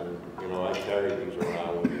class, and you know, I carried these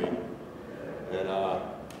around with me. And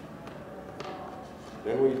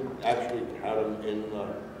then we actually had them in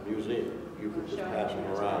the museum. You could just pass them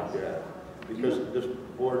around, yeah. Because this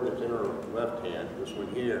board that's in our left hand, this one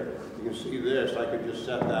here, you can see this, I could just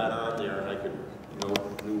set that on there and I could, you know,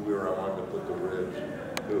 knew where I wanted to put the ribs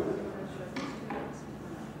too.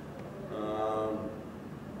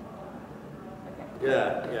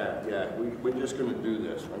 Yeah. We're just going to do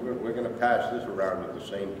this. We're going to pass this around at the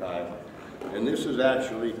same time. And this is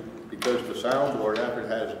actually, because the soundboard, after it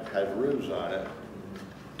has ribs on it,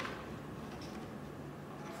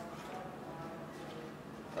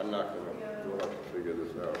 I'm not going to, we'll have to figure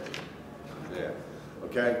this out. Yeah,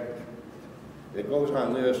 okay? It goes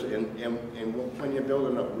on this, and when you're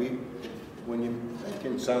building up, when you're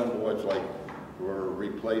making soundboards like for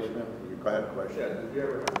replacement, you got a question? Yeah, did you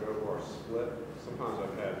ever have to go for a split? Sometimes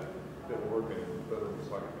I've had been working, but it was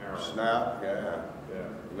like an arrow. Snap, yeah.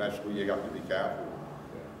 Yeah. And that's where you got to be careful.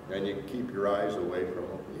 Yeah. And you keep your eyes away from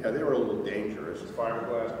them. Yeah, they were a little dangerous. Is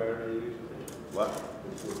fiberglass better to use? What?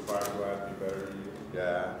 Would fiberglass be better to use?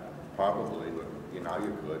 Yeah, probably, but you know,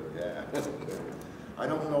 you could, yeah. I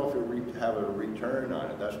don't know if it have a return on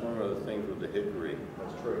it. That's one of the things with the hickory.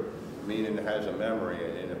 That's true. Meaning it has a memory,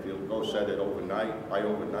 and if you go set it overnight, by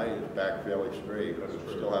overnight it's back fairly straight. That's It'll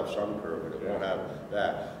true. still have some curve, but it won't Yeah. have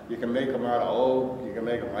that. You can make them out of oak, you can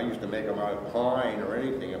make them, I used to make them out of pine or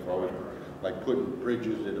anything if I was like putting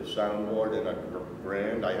bridges in a soundboard in a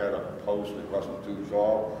grand. I had a post that wasn't too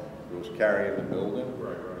tall, it was carrying the building.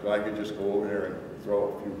 Right. So I could just go over there and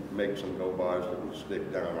throw a few, make some go-bys that would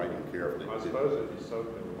stick down. I didn't care if they I did. suppose if you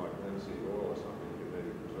soak them in like linseed oil or something, you could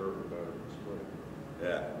maybe preserve it better than split.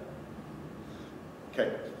 Yeah. Okay.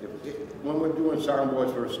 When we're doing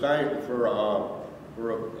soundboards for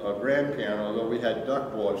a grand piano, though we had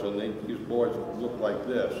duck boards, and these boards look like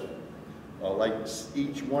this, like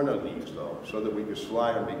each one of these, though, so that we could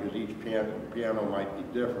slide them because each piano might be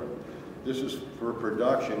different. This is for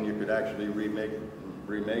production. You could actually remake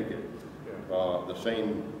it. Yeah. The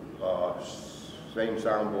same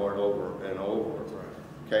soundboard over and over. Right.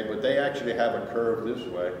 Okay, but they actually have a curve this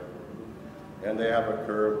way, and they have a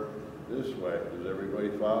curve this way. Does everybody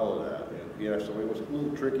follow that? Yeah, so it was a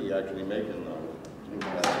little tricky actually making those.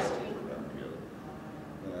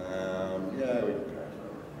 Yeah, we can pass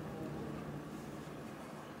that.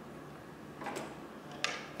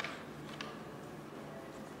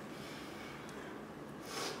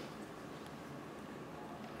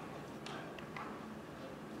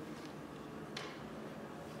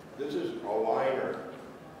 This is a liner.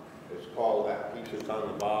 It's called that piece that's on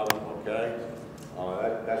the bottom, okay?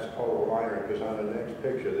 That's called a liner because on the next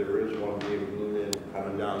picture there is one being glued in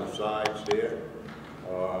coming down the sides here.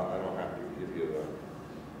 I don't have to give you the.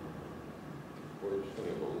 Boy, this thing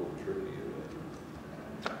is a little tricky, isn't it?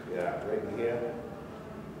 Yeah, right here.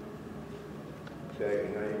 Okay,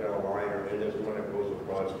 and now you got a liner, and there's one that goes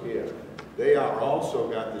across here. They are also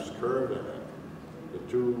got this curve in it. The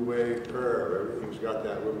two-way curve, everything's got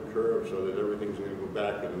that little curve so that everything's going to go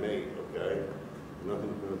back and mate, okay?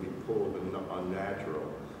 Nothing's going to be pulled and unnatural.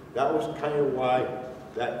 That was kind of why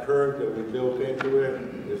that curve that we built into it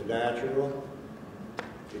is natural,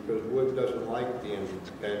 because wood doesn't like being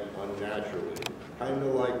bent unnaturally. Kind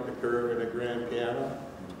of like the curve in a grand piano,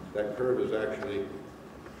 that curve is actually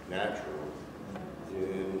natural.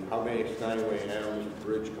 In how many Steinway Adams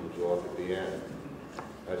bridge comes off at the end?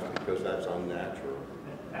 That's because that's unnatural.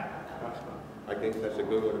 I think that's a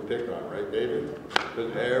good one to pick on, right, David?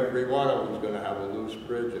 Because every one of them is going to have a loose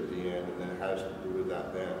bridge at the end, and that has to do with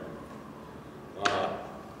that bend.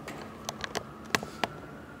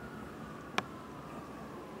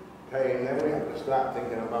 Okay, and then we have to start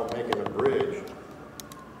thinking about making a bridge.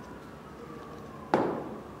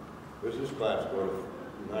 This is class go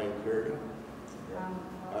to 9:30.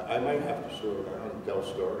 I might have to sort of tell a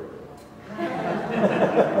story.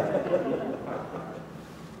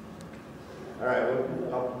 All right,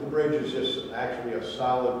 well, the bridge is just actually a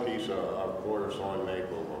solid piece of quarter sawn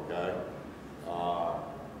maple, okay?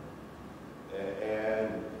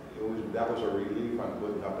 And that was a relief on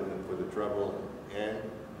putting up for the treble end.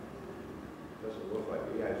 Doesn't look like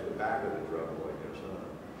it. Yeah, it's the back of the treble, I guess,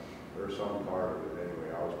 huh? Or some part of it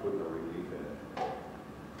anyway. I was putting a relief in it.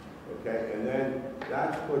 Okay, and then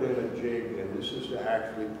that's put in a jig, and this is to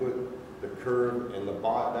actually put the curve in the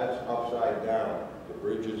bottom. That's upside down. The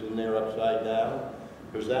bridge is in there upside down,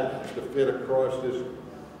 because that has to fit across this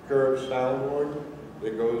curved soundboard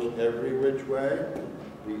that goes every which way.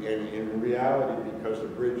 And in reality, because the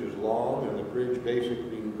bridge is long, and the bridge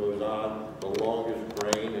basically goes on the longest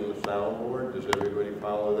grain in the soundboard. Does everybody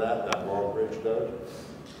follow that? That long bridge does?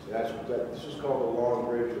 This is called a long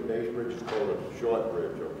bridge. The base bridge is called a short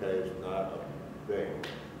bridge, okay? It's not a thing.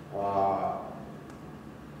 So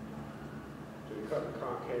you cut the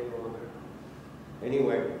concave on there?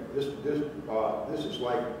 Anyway, this is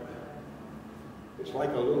like, it's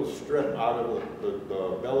like a little strip out of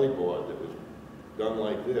the belly board that was done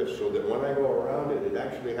like this, so that when I go around it, it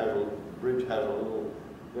actually has the bridge has a little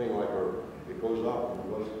thing like it goes up,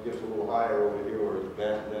 and once it gets a little higher over here, or it's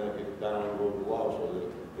bent, then it gets down and goes below, so that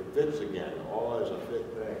it fits again, all as a fit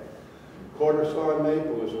thing. Quarter saw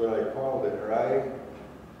maple is what I called it, right?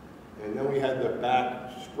 And then we had the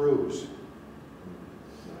back spruce.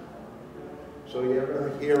 So you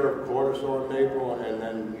ever hear of quarter saw maple, and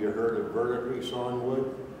then you heard of vertically sawn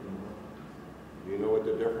wood? Do you know what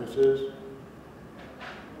the difference is?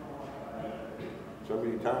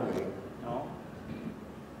 Somebody tell me. No.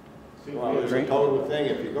 Well, it's a total thing.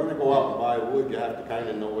 If you're going to go out and buy wood, you have to kind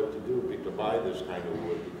of know what to do to buy this kind of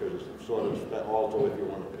wood, because it's sort of also if you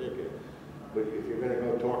want to pick it. But if you're going to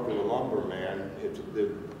go talk to a lumberman,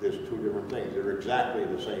 there's two different things. They're exactly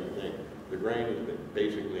the same thing. The grain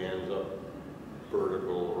basically ends up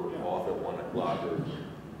vertical or off at 1 o'clock or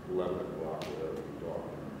 11 o'clock, whatever you talk.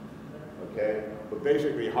 Okay? But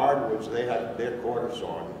basically hardwoods, they have their quarter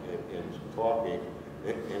sawn in talking,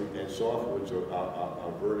 and softwoods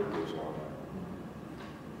are vertically sawn.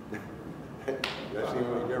 That's the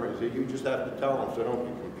only difference. You just have to tell them, so don't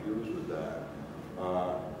be confused with that.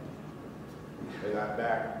 And that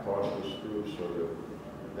back part of the spruce, so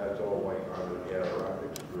that's all white on the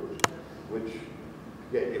Adirondack spruce, which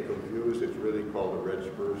get you confused. It's really called the red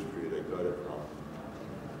spruce tree they got it from.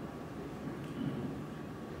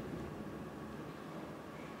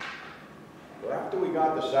 Well, after we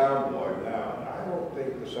got the soundboard down, I don't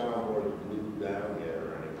think the soundboard is glued down yet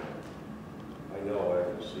or anything. I know, I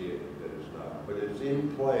can see it, that it's not. But it's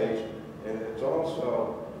in place, and it's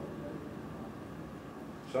also,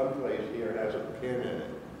 someplace here has a pin in it,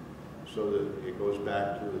 so that it goes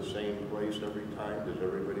back to the same place every time. Does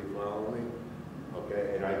everybody follow me?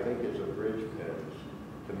 Okay, and I think it's a bridge pins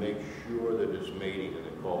to make sure that it's mating, and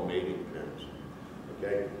they're called mating pins.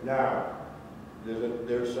 Okay, now,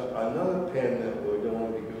 there's another pin that we're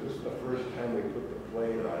doing, because this is the first time we put the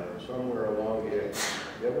plate on it. Somewhere along here,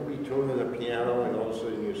 you ever be tuning the piano and all of a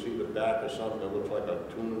sudden you see the back of something that looks like a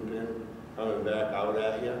tuning pin coming back out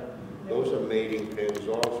at you? Those are mating pins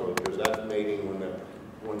also, because that's mating when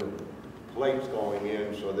the plate's going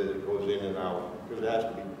in, so that it goes in and out, because it has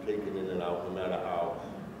to be taken in and out no matter how.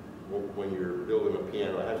 When you're building a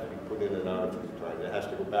piano, it has to be put in and out a few times. It has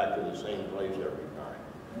to go back to the same place every time.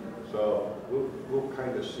 So we'll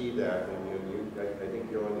kind of see that, and I think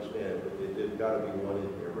you'll understand, but there's got to be one in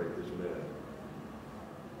here right this minute.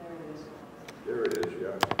 There it is. There it is,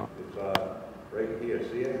 yeah. It's right here,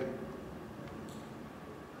 see it?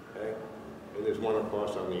 Okay? And there's one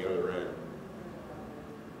across on the other end.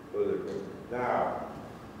 Now,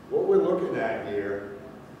 what we're looking at here,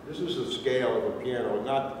 this is the scale of a piano,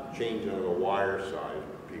 not changing the wire size.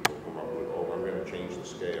 People come up with, oh, I'm going to change the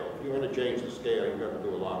scale. If you're going to change the scale, you've got to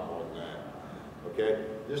do a lot more than that. Okay?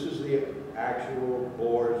 This is the actual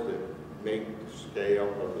boards that make the scale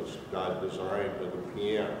of the design of the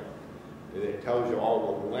piano. And it tells you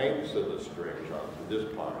all the lengths of the strings up to this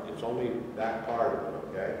part. It's only that part of it,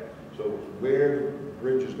 okay? So where the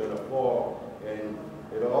bridge is going to fall, and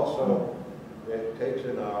it also, it takes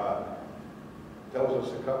in, tells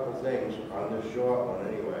us a couple things on this short one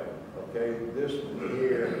anyway, okay? This one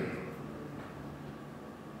here,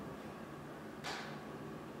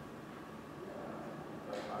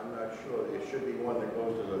 I'm not sure, there should be one that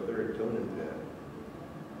goes to the third tuning pin.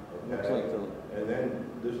 Okay? Looks like and then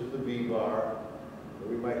this is the B-bar.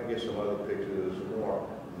 We might get some other pictures of some more.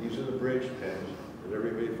 These are the bridge pins. Does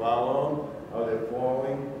everybody follow them? How they're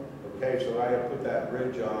falling? Okay, so I have put that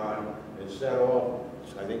bridge on and set off,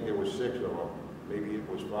 I think there were 6 of them, maybe it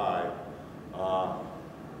was 5,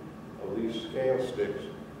 of these scale sticks,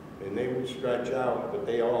 and they would stretch out, but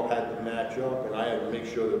they all had to match up, and I had to make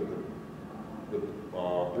sure that the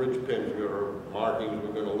bridge pins or markings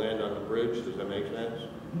were going to land on the bridge. Does that make sense?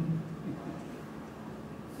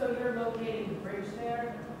 So you're locating the bridge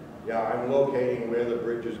there? Yeah, I'm locating where the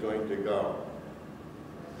bridge is going to go.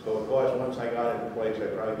 So of course, once I got it in place, I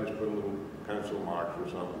probably just put a little pencil marks or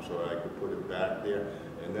something so I could put it back there.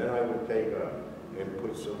 And then I would take and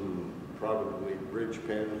put some probably bridge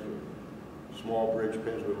pins, small bridge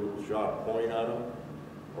pins with a little sharp point on them,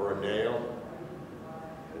 or a nail.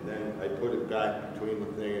 And then I put it back between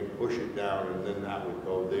the thing and push it down, and then that would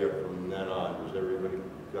go there from then on. Does everybody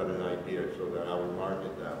got an idea? So that I would mark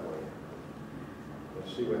it that way.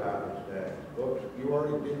 Let's see what happens next. Oops, you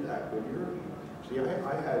already did that, did you? See,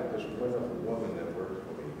 I had this wonderful woman that worked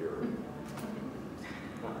for me here.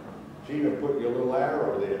 She even put your little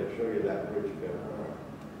arrow there to show you that bridge again.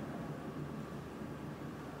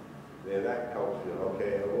 Yeah, that helps you.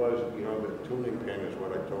 Okay, it was, you know, the tuning pin is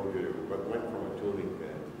what I told you, but went from a tuning pin.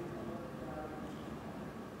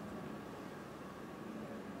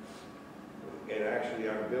 And actually,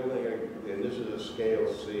 I'm building and this is a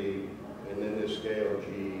scale C, and then this scale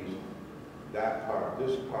G's. That part,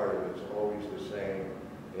 this part of it's always the same,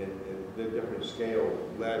 and the different scale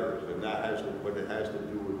letters, and that has to, what it has to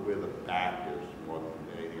do with where the back is more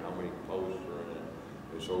than anything, how many posts are in it,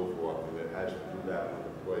 and so forth, and it has to do that with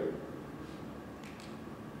the plate.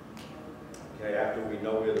 Okay, after we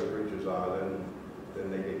know where the bridges are,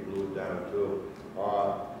 then they get glued down too.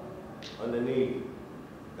 Underneath,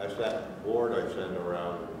 that's that board I send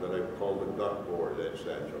around that I call the duck board, that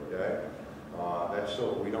sets, okay? That's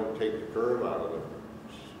so we don't take the curve out of the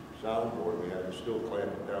soundboard. We have to still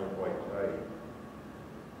clamp it down quite tight.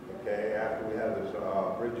 Okay, after we have this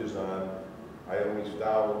bridges on, I always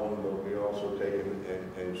dowel them, but we also take them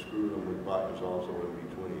and screw them with buttons also in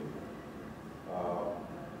between.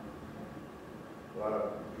 A lot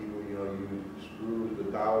of people, you know, use screws.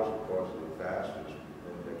 The dowels, of course, are the fastest.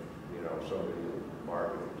 And if, you know, somebody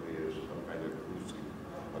marketing to you some kind of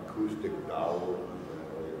acoustic dowel,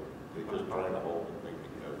 they just try to hold the thing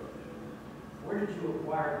together. Where did you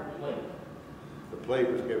acquire the plate? The plate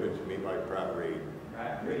was given to me by Pratt Reed.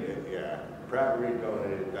 Pratt Reed? Yeah. Pratt Reed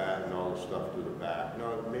donated that and all the stuff to the back.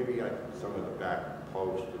 No, maybe some of the back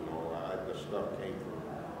post and all that. The stuff came from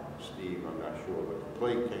Steve, I'm not sure, but the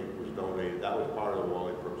plate was donated. That was part of the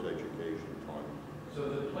Wally Brooks Education Fund. So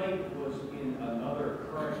the plate was in another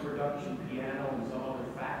current production piano in some other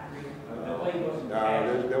factory? The plate wasn't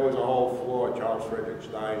cast? There was a whole floor. Charles Frederick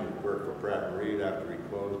Stein worked for Pratt Reed after he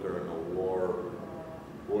closed during the war,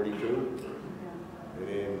 42.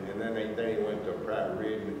 And then he went to Pratt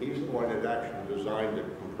Reed, and he's the one that actually designed the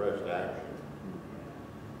compressed action.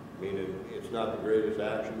 Meaning, it's not the greatest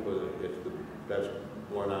action, but it's the best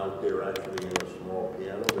one out there actually in a small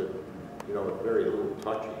piano that, you know, it's very little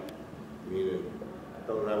touchy. Meaning, it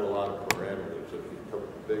doesn't have a lot of parameters. If you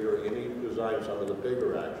took bigger, and he designed some of the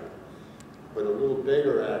bigger action. But a little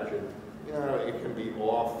bigger action, you know, it can be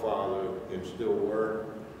off and still work.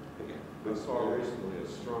 I saw recently a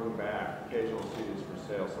strung back, occasional CDs for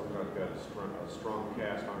sale. Someone got a strong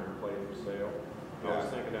cast iron plate for sale. I was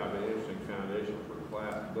thinking that would be an interesting foundation for a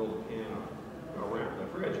class to build a piano around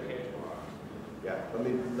that for educational use. Yeah, let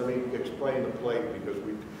me explain the plate because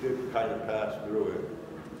we did kind of pass through it.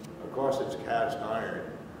 Of course, it's cast iron.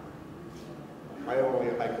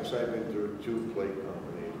 Because I've been through 2 plate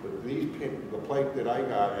companies, but the plate that I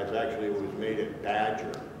got was made at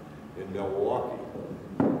Badger in Milwaukee.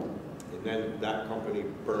 And then that company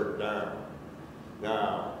burned down.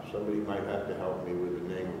 Now, somebody might have to help me with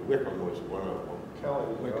the name. Wickham was one of them. Kelly.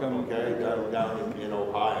 Wickham, okay, down in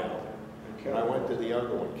Ohio. And I went to the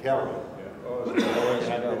other one, Kelly. Yeah. Oh,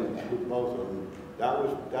 With both of them.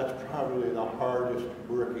 That's probably the hardest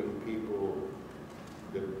working people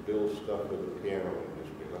that build stuff with the piano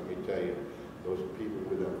industry. Let me tell you, those people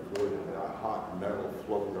with that hot metal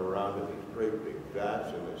floating around in these great big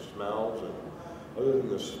vats, and it smells. And other than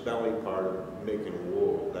the smelly part of making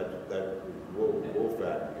wool, that wool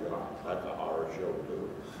factory, that's a horror show too.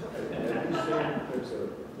 And you see,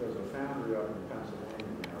 there's a foundry up in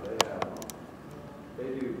Pennsylvania now.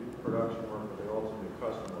 They do production work, but they also do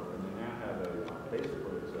custom work, and they now have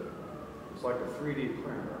basically it's like a 3D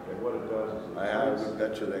printer. Okay, what it does is I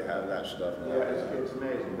bet you they have that stuff now. Yeah, it's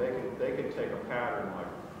amazing. They can take a pattern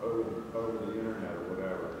like over the internet or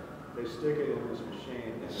whatever. They stick it in this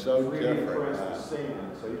machine and So 3D different, prints the scene,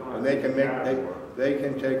 so you don't have And to they can do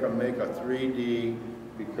pattern work. make a 3D,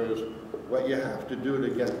 because what you have to do to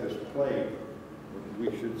get this plate, we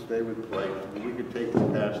should stay with plates. We could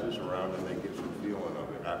pass this around and they get some feeling of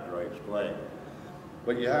it after I explain.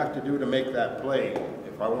 What you have to do to make that plate,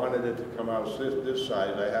 if I wanted it to come out this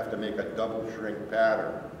size, I have to make a double shrink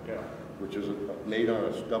pattern, Yeah. which is made on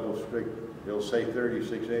a double shrink. It'll say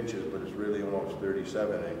 36 inches, but it's really almost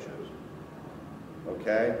 37 inches.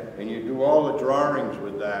 Okay? And you do all the drawings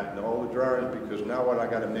with that, and all the drawings, because now what I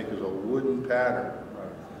got to make is a wooden pattern.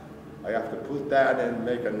 Right. I have to put that in and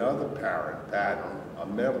make another pattern, a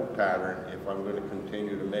metal pattern, if I'm going to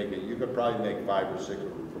continue to make it. You could probably make 5 or 6 of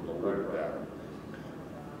them from the wood pattern.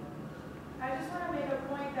 I just want to make a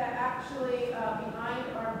point that actually behind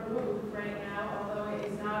our booth right now, although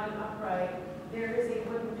it is not an upright. There is a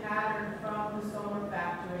wooden pattern from the solar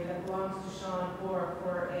factory that belongs to Sean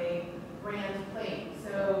for a brand plate.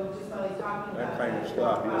 So just while he's talking That about kind of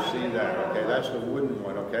stuff, you'll see that, okay, that's the wooden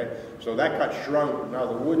one, okay? So that got shrunk, now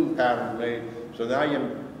the wooden pattern made, so now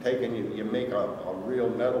you're taking, you make a real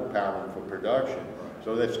metal pattern for production.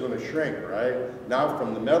 So that's gonna shrink, right? Now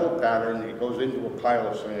from the metal pattern, it goes into a pile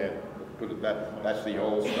of sand. Put it that's the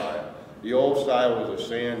old style. The old style was a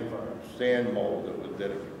sand mold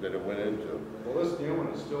that it went into. Well, this new one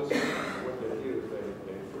is still sand. What they do is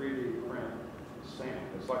they 3D print sand.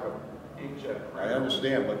 It's like a inkjet print. I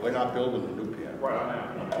understand, but we're not building a new piano. Right,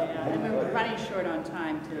 I know. Yeah, and we're running short on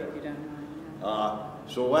time too, if you don't mind.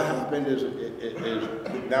 So what happened is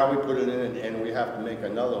now we put it in and we have to make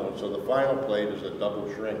another one. So the final plate is a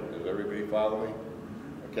double shrink. Does everybody follow me?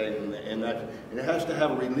 Okay, and it has to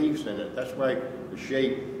have reliefs in it. That's why the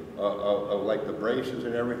shape of like the braces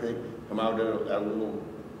and everything come out at a little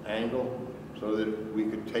angle so that we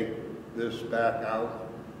could take this back out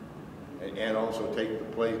and also take the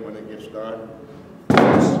plate when it gets done.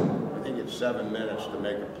 I think it's 7 minutes to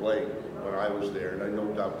make a plate when I was there, and I no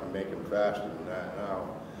doubt can make them faster than that now.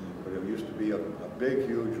 But it used to be a big,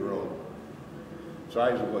 huge room,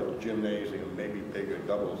 size of a gymnasium, maybe bigger,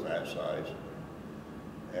 doubles that size.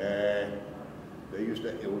 And they used to,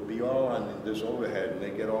 it would be all on this overhead, and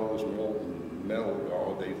they get all this molten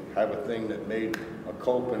metal. They have a thing that made a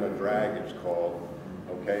cope and a drag, it's called,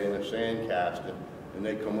 okay, and a sand casting. And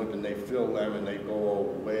they come with and they fill them and they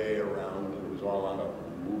go way around. It was all on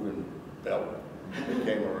a moving belt.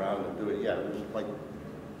 They came around and do it. Yeah, it was like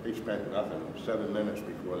they spent nothing. 7 minutes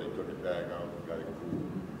before they took it back out and got it cool.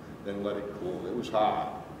 Then let it cool. It was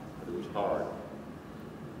hot, but it was hard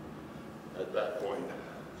at that point.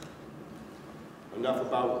 Enough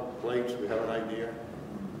about plates. We have an idea.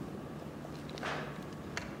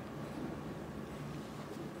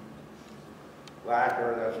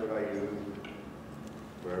 Lacquer, that's what I use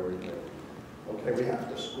for everything. Okay, we have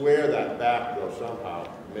to square that back though somehow,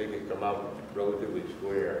 make it come out relatively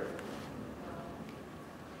square.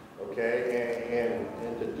 Okay,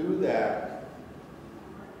 and to do that,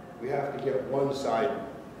 we have to get one side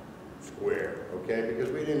square, okay?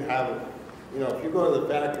 Because we didn't have it, you know, if you go to the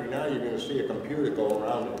factory now, you're going to see a computer go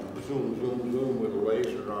around it, zoom, zoom, zoom with a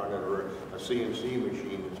laser on it, or a CNC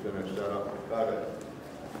machine that's going to set up and cut it.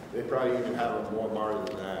 They probably even have it more modern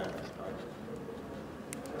than that.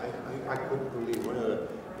 I couldn't believe one of the,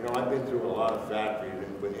 you know, I've been through a lot of factories,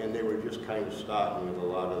 and they were just kind of starting with a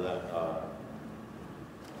lot of that,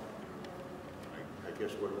 I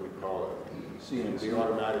guess what do we call it? CNC. The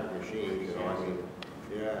automatic machines, you know, I mean,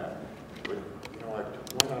 yeah. But, you know, I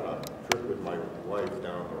went on a trip with my wife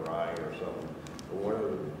down the Rhine or something. But one of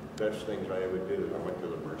the best things I ever did is I went to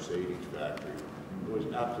the Mercedes factory. It was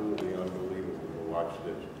absolutely unbelievable to watch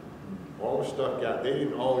this. All the stuff they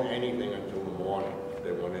didn't own anything until the morning.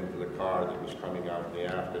 They went into the car that was coming out in the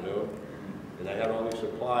afternoon. And they had all these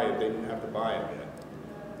supplies, they didn't have to buy them yet.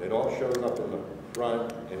 They'd all showed up in the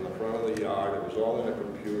front of the yard. It was all in a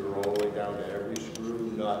computer, all the way down to every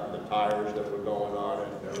screw, nut, the tires that were going on it,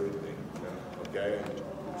 and everything. Okay?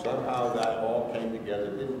 And somehow that all came together.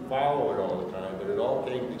 It didn't follow it all the time, but it all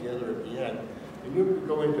came together at the end. And you could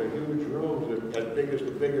go into huge rooms as big as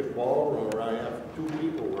the biggest ballroom around. You have 2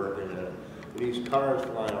 people working in it. These cars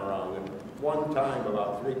flying around. And one time,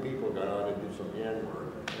 about 3 people got on and did some hand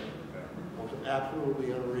work. It was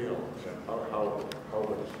absolutely unreal how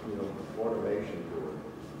much, you know, automation to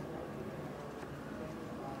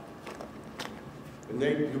it. And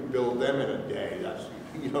you build them in a day. That's,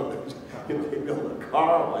 you know, they build a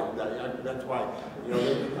car like that. That's why, you know,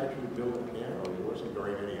 they didn't actually build a piano. It wasn't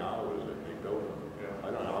very many hours that they built them. I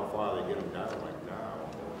don't know how far they get them down like now.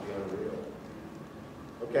 It's unreal.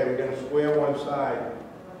 Okay, we're going to square one side.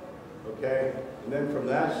 Okay, and then from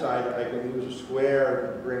that side, I can use a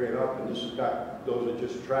square and bring it up, and this has got, those are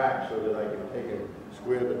just tracks so that I can take and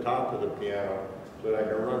square the top of the piano so that I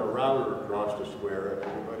can run a router across the square.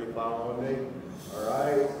 Everybody following me? All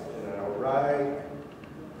right, and all right.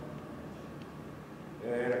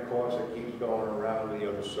 And of course, it keeps going around the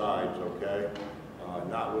other sides, okay?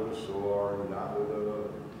 Not with a saw, not with a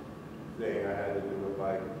thing. I had to do it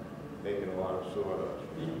by making a lot of sawdust.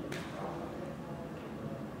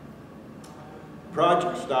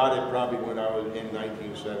 Project started probably when I was in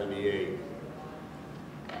 1978,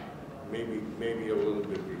 maybe a little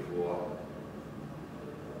bit before.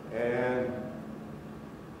 And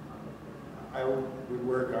I would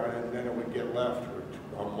work on it, and then it would get left for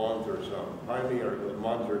a month or something. Finally, or a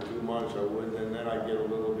month or 2 months, I wouldn't, and then I'd get a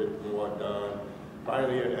little bit more done.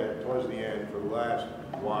 Finally, towards the end, for the last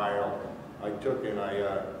while, I took and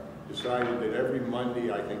I decided that every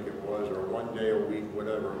Monday, I think it was, or one day a week,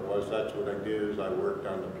 whatever it was, that's what I did, is I worked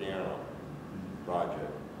on the piano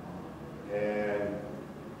project. And,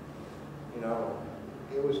 you know,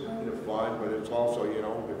 it was kind of fun, but it's also, you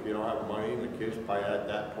know, if you don't have money, and the kids by at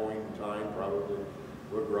that point in time probably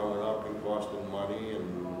were growing up and costing money,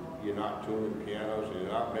 and you're not tuning pianos, and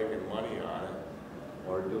you're not making money on it,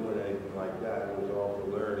 or doing anything like that. It was all for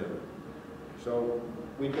learning. So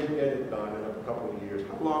we did get it done in a couple of years.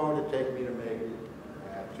 How long would it take me to make it?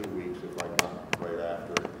 2 weeks if I got right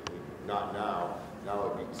after it. Not now. Now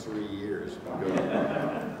it'd be 3 years.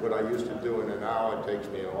 What I used to do in an hour, it takes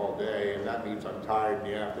me all day, and that means I'm tired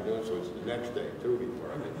in the afternoon, so it's the next day too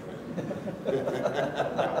before I get finished.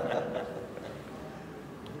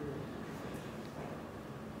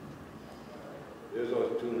 There's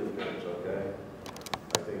those tuning pins, okay?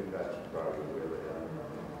 I think that's probably where they are.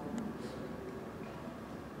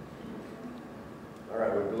 All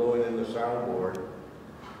right, we're gluing in the soundboard.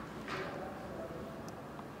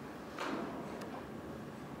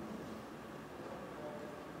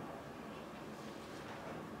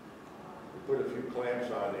 We put a few clamps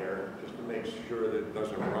on there just to make sure that it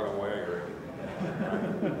doesn't run away or anything.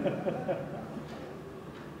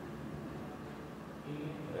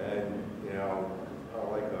 And, you know,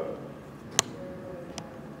 like a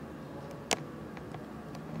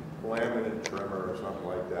laminate trimmer or something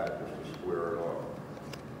like that, just to square it off.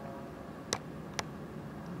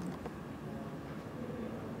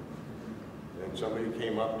 And somebody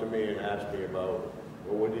came up to me and asked me about,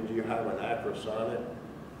 well, what did you have, an actress on it?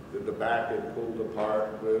 Did the back get pulled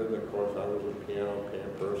apart with? And of course, I was a piano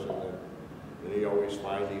person, and you always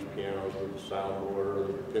find these pianos with the soundboard,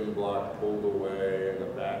 the pin block pulled away, and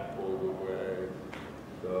the back pulled away.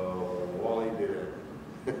 So Wally did it.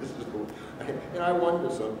 And I wonder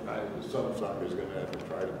sometimes if some sucker's going to have to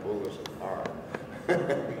try to pull this apart.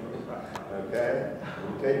 Okay?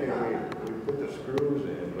 We put the screws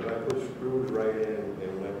in, but I put screws right in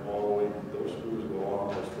and went all the way, those screws go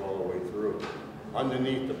almost all the way through,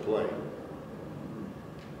 underneath the plate.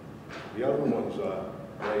 The other one's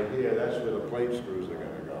right here, that's where the plate screws are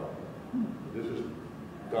going to go. This is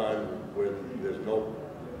done with, there's no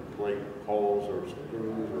plate holes or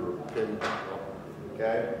screws or pin,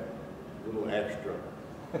 okay? A little extra.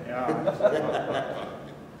 Yeah.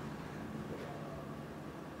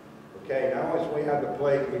 Okay, now once we have the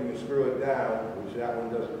plate, we can screw it down, which that one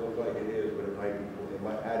doesn't look like it is, but it might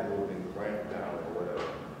have been clamped down or whatever.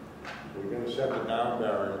 We're going to set the down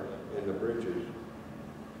bearing in the bridges,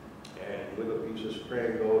 and with a piece of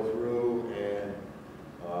string go through, and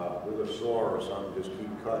with a saw or something, just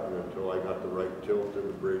keep cutting until I got the right tilt to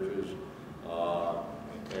the bridges,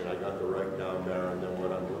 and I got the right down bearing, and then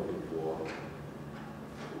what I'm looking for.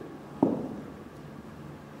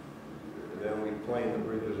 And then we plane the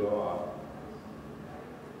bridges off.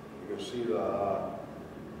 You can see the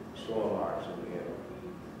saw marks in the end.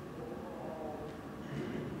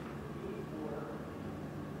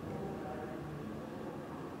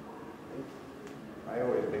 I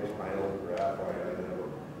always mixed my own graphite. I never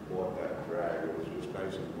bought that drag. It was just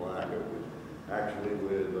nice and black. It was actually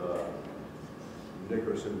with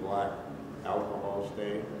Nickerson black alcohol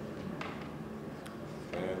stain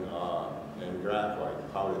and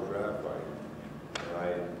graphite, powdered graphite. And I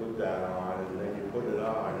put that on, and then you put it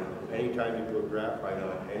on, and anytime you put graphite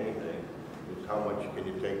on anything, it's how much can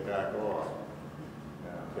you take back off.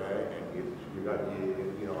 Okay, and you got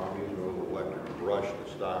you know, I'm using a little electric brush to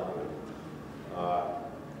start with.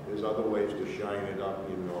 There's other ways to shine it up,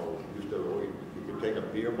 you know. You could take a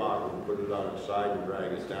beer bottle and put it on its side and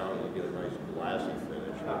drag it down, and you get a nice glassy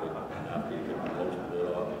finish with it after you get most of it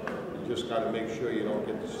off. You just got to make sure you don't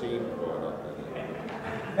get the seam caught up in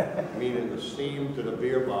it. Meaning the seam to the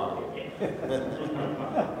beer bottle.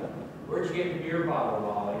 Where'd you get the beer bottle,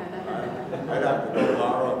 Wally? I'd have to go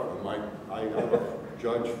borrow it from I have a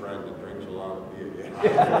judge friend that drinks a lot of beer.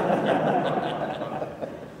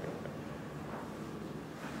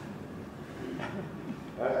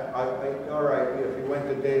 All right, if he went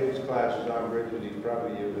to David's classes on bridges, he's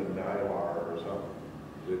probably using Nylar or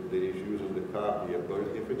something that he's using to copy it. But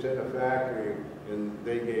if it's in a factory, and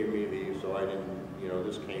they gave me these, so I didn't, you know,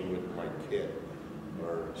 this came with my kit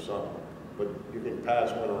or something. But you can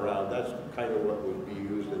pass one around. That's kind of what would be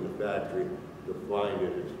used in the factory to find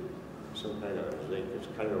it. It's some kind of zinc. It's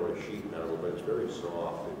kind of a sheet metal, but it's very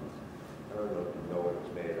soft. I don't know if you know what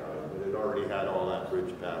it's made out of, but it already had all that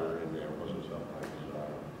bridge pattern in there. It wasn't something I designed.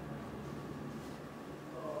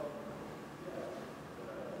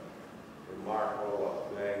 Mark all up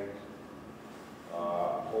things,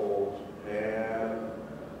 holes, and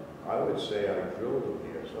I would say I drilled them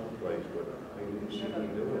here someplace, but I I didn't see me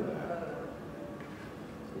doing that.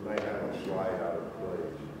 We might have a slide out of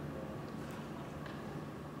place.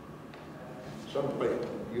 Someplace,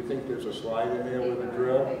 you think there's a slide in there with a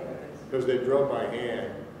drill? Because they drill by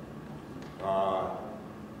hand.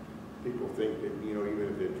 People think that, you know, even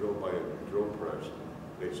if they're drilled by a drill press,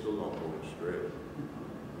 they still don't go in straight.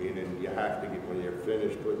 Meaning you have to get, when you're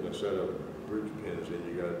finished putting a set of bridge pins in,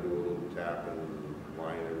 you gotta do a little tapping and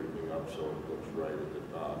line everything up so it looks right at the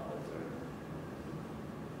top.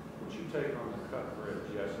 What's your take on the cut bridge,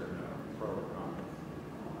 yes or no, pro or con?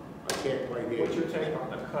 I can't quite hear. What's your take on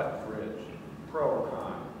the cut bridge, pro or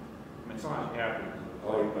con? I mean, it's not happening.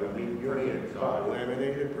 Oh, I mean, you're in a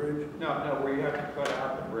laminated bridge? No, where you have to cut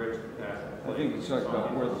out the bridge. I think he's talking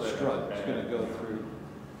about where the strut is going to go through.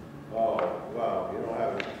 Oh, well, you don't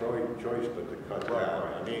have a choice but to cut that.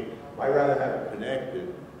 Right. I mean, I'd rather have it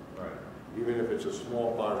connected, Right. even if it's a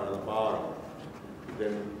small part on the bottom,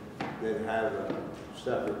 than have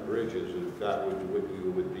separate bridges, if that was what you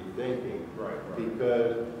would be thinking. Right.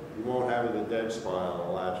 Because you won't have the dead spot on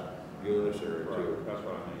the last unison or two. Right, that's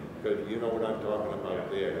what I mean. Because you know what I'm talking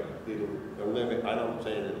about Yeah. there. It'll eliminate, I don't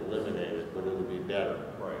say it eliminate it, but it'll be better,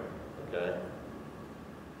 Right. okay?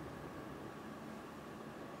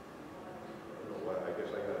 I guess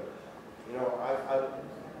I got, you know,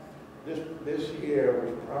 this year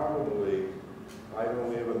was probably, I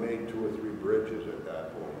only ever made 2 or 3 bridges at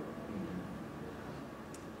that point.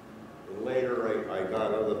 And later I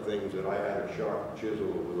got other things that I had a sharp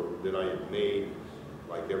chisel that I had made,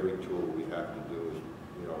 like every tool we have to do is,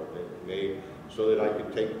 you know, made so that I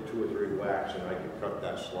could take 2 or 3 whacks and I could cut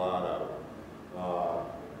that slot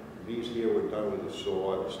out. These here were done with a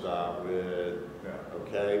saw to start with,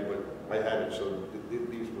 okay, but I had it so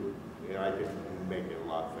these were, you know, I could make it a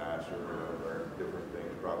lot faster or different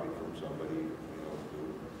things, probably from somebody, you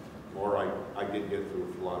know, or I did get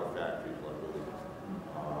through a lot of factories, luckily,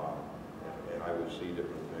 and I would see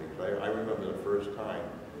different things. I remember the first time,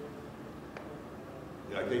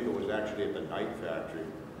 I think it was actually at the Knight factory,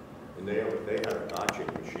 and they had a notching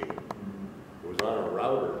machine. It was on a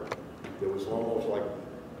router. It was almost like,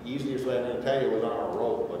 easiest way I'm going to tell you, it was on a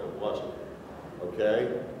rope, but it wasn't.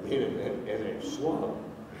 Okay? And it swung.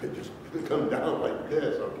 It just come down like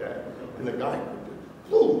this, okay? And the guy would just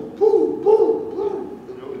boom, boom, boom, boom,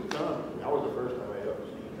 and it was done. That was the first time I'd ever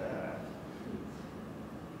seen that.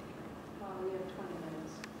 Well, we have 20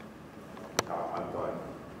 minutes. No, I'm done.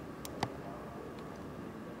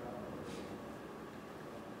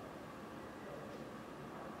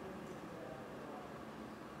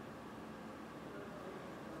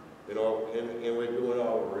 You know, and we're doing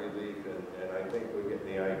all the relief, and I think we're getting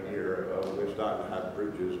the idea of we're starting to have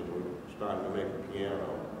bridges and we're starting to make a piano.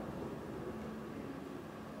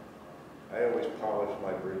 I always polish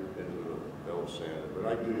my bridge pins with a belt sander, but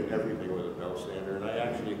I do everything with a belt sander, and I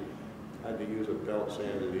actually had to use a belt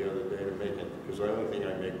sander the other day to make it, because the only thing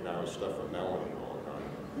I make now is stuff for Melanie all the time.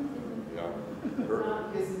 You know?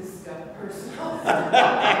 Not business stuff, personal.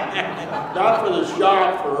 Not for the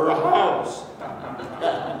shop, for her house.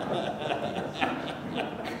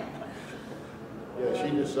 Yeah, she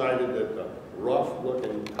decided that the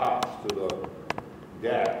rough-looking tops to the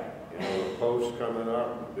deck, you know, the posts coming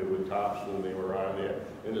up, they were tops when they were on there,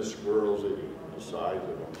 and the squirrels that eat the sides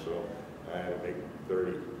of them. So I had to make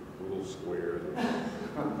 30 little squares.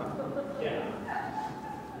 Yeah.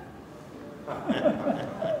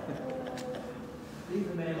 Leave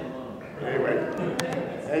the man alone.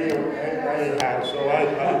 Anyhow, so I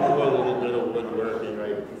do a little bit of woodworking.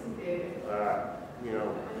 You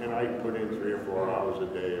know, and I put in 3 or 4 hours a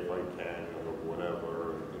day if I can, or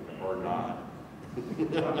whatever, or not.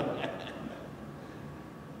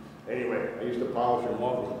 Anyway, I used to polish them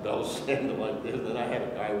off with a belt sander like this, and I had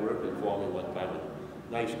a guy working for me one time, a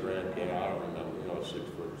nice grand piano, I don't remember, you know,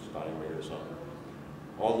 6-foot Steinway or something.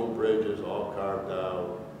 All the bridges, all carved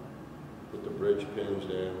out, put the bridge pins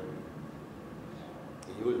in.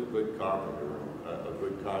 He was a good carpenter, a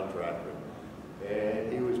good contractor.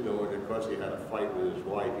 And he was doing it, of course he had a fight with his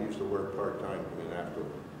wife. He used to work part-time, come in after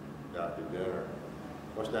dinner.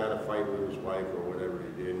 Must have had a fight with his wife or whatever he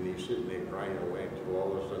did, and he's sitting there grinding away until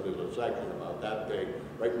all of a sudden there's a section about that big,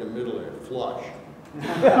 right in the middle there, flush. You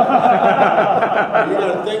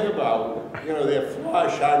gotta think about, you know, they're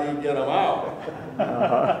flush, how do you get them out?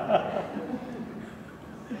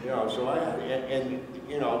 You know, so and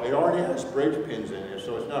you know, it already has bridge pins in there,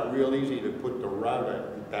 so it's not real easy to put the router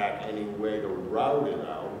back any way to route it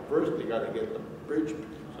out. First, you got to get the bridge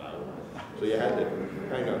pins out. So you had to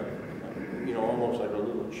kind of, you know, almost like a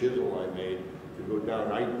little chisel I made to go down.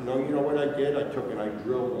 You know what I did? I took and I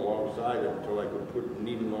drilled alongside it until I could put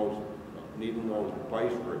needle nose needing those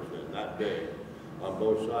vice grips in, that big, on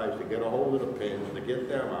both sides, to get a hold of the pins, to get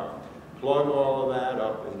them out, plug all of that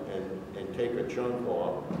up and take a chunk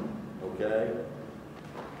off, okay?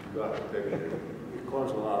 You got the picture. It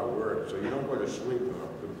costs a lot of work, so you don't go to sleep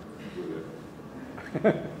enough to do it.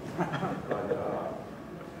 But, Is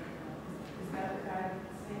that the guy,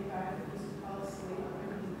 same guy that used to fall asleep?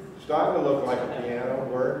 starting to look like a piano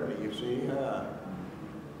work, but you see,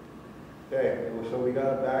 okay, so we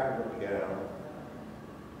got a back of a piano.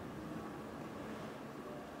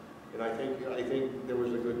 And I think there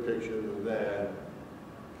was a good picture of that.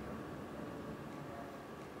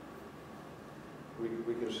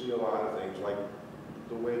 We can see a lot of things, like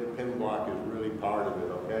the way the pin block is really part of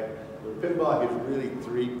it, okay? The pin block is really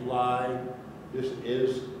 3-ply. This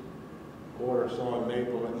is quarter sawn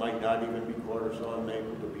maple. It might not even be quarter sawn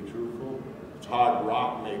maple, to be truthful. It's hard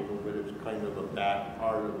rock maple, but it's kind of the back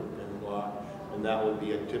part of the pin block. And that would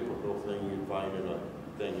be a typical thing you'd find in a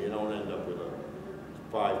thing. You don't end up with a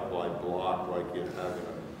 5-ply block like you'd have in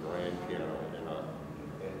a grand piano in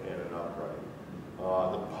an upright.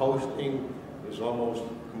 The posting is almost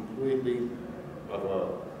completely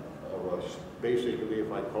basically,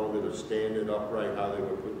 if I called it a standard upright, how they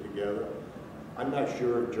were put together. I'm not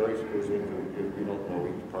sure if Joyce goes into it, because we don't know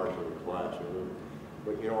each part of the class.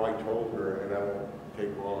 But, you know, I told her, and I won't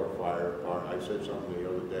take all her fire apart, I said something the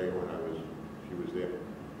other day when she was there,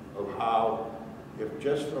 of how, if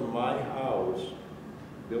just from my house,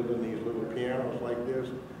 building these little pianos like this,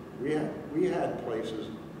 we had places,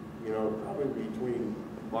 you know, probably between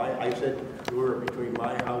I said to her, between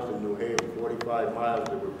my house and New Haven, 45 miles,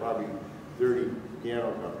 there were probably 30 piano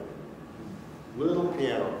companies. Little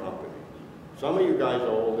piano companies. Some of you guys are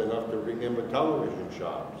old enough to remember television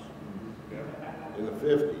shops in the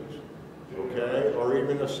 50s, okay? Or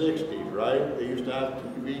even the 60s, right? They used to have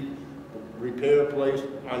TV repair place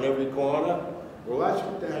on every corner. Well, that's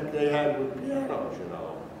what the heck they had with pianos, you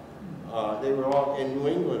know. They were all in New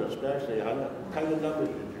England, especially. What kind of numbers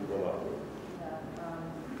did you go up with?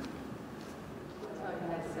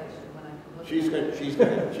 She's gonna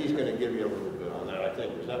give you a little bit on that, I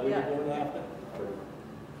think. Is that what you're going after?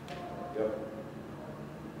 Yep.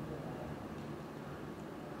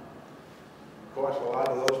 Of course, a lot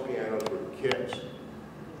of those pianos were kits.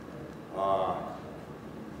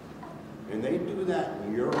 And they do that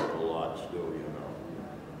in Europe a lot still, you know.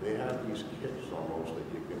 They have these kits almost that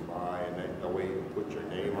you can buy, and that way you can put your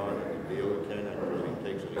name on it. The dealer can, it really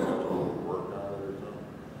takes any work on it or something.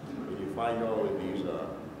 And you find all of these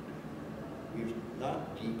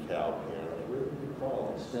not decal pianos, what do we call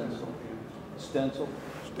them? Stencil.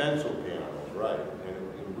 Stencil pianos, right. And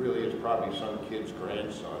it really is probably some kid's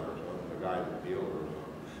grandson or something, the guy that dealer or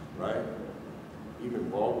something, right? Even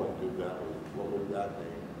Baldwin did that with, what was that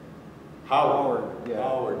name? Howard,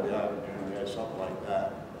 yeah, something like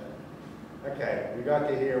that. Okay, we got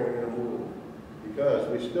to here, we're gonna move. Because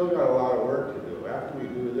we still got a lot of work to do. After we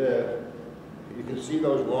do this, you can see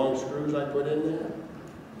those long screws I put in there?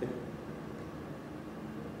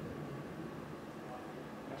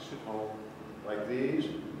 Like these.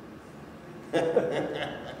 It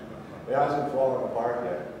hasn't fallen apart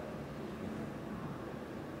yet.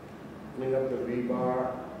 Clean up the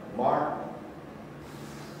V-bar. Mark,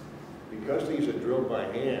 because these are drilled by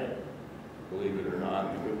hand, believe it or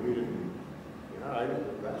not, because we didn't, you know,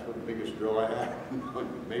 that's what the biggest drill I had.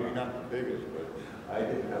 Maybe not the biggest, but I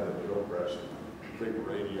didn't have a drill press, big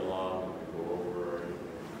radial arm to go over or anything.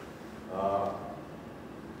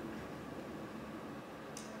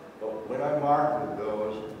 But when I marked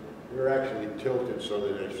those, they're actually tilted so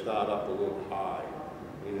that they start up a little high.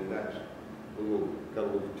 Meaning that's got a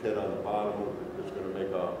little tit on the bottom that's going to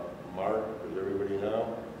make a mark, does everybody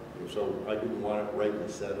know? And so I didn't want it right in the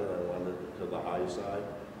center, I wanted it to the high side,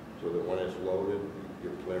 so that when it's loaded,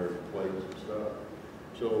 you're clearing plates and stuff.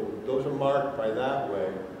 So those are marked by that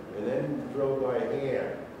way, and then drilled by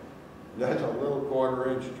hand. And that's a little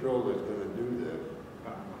 1/4-inch drill that's going to do this.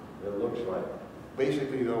 It looks like.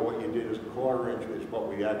 Basically, though, what you did is 1/4-inch is what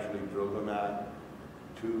we actually drilled them at,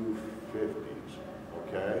 250s,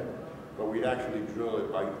 okay? But we'd actually drill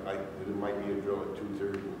it by, there might be a drill at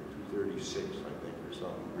 230, 236, I think, or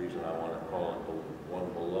some reason I want to call it the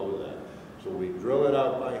one below that. So we drill it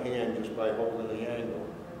out by hand just by holding the angle,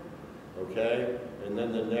 okay? And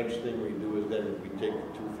then the next thing we do is then we take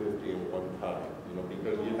the 250 in one time, you know,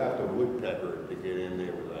 because you'd have to woodpecker it to get in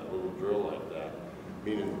there with that little drill like that,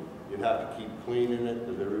 meaning you'd have to keep cleaning it,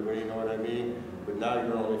 does everybody know what I mean? But now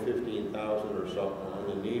you're only 15,000 or something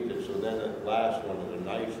underneath it, so then the last one is a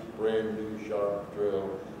nice brand new sharp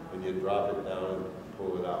drill, and you drop it down and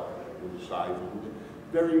pull it out with the size.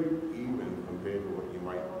 very even compared to what you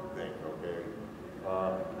might think, okay?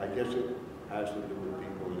 I guess it has to do with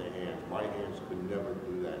people in their hands. My hands could never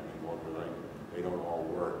do that anymore because they don't all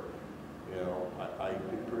work. You know, I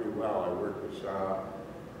did pretty well. I worked with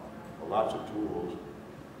lots of tools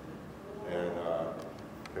and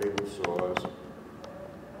table saws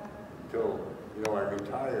until, you know, I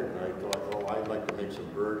retired and I thought, oh, I'd like to make some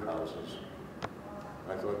bird houses.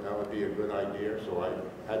 I thought that would be a good idea, so I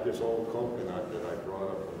had this old coconut that I brought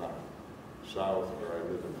up from the south where I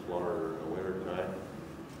lived in Florida in the wintertime.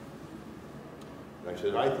 And I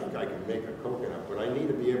said, I think I can make a coconut, but I need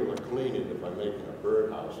to be able to clean it if I'm making a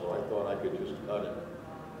birdhouse, so I thought I could just cut it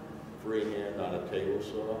freehand on a table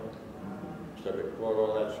saw. Instead of caught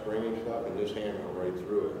all that stringy stuff, and this hand went right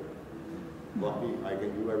through it. Lucky I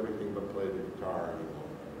can do everything but play the guitar anymore.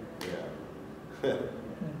 Yeah.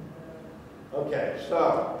 Okay,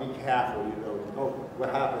 so be careful, you know. What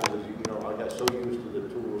happens is, you know, I got so used to the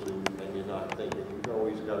tools and you're not thinking. You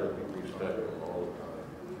always got to be respectful all the time,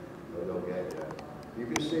 or they'll get you. You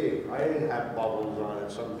can see, I didn't have bubbles on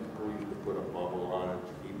it. Some people used to put a bubble on it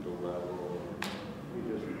to keep the level. You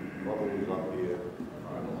just bubbles up here.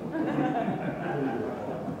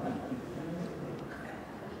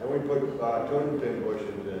 And we put tuning pin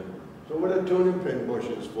bushings in. So what are tuning pin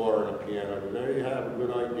bushings for in a piano? Do they have a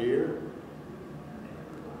good idea?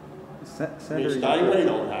 Steinway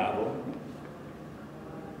don't have them.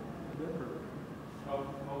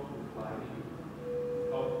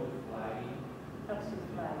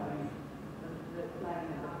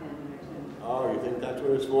 Oh, you think that's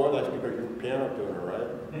what it's for? That's because you're a piano tuner, right?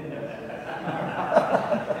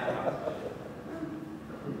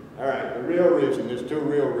 All right, the real reason, there's two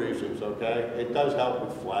real reasons, okay? It does help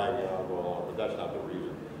with flagging alcohol, but that's not the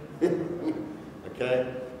reason.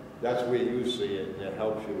 Okay? That's where you see it, and it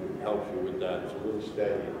helps you with that. It's a little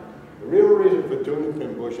steadier. The real reason for tuning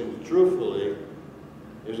pin bushings, truthfully,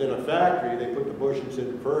 is in a factory, they put the bushings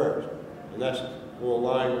in first. And that's to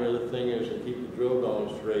align where the thing is and keep the drill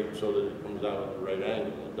going straight so that it comes out at the right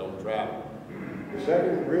angle and don't travel. The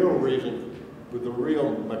second real reason, with the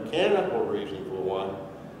real mechanical reason for one,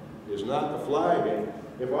 is not the flagging.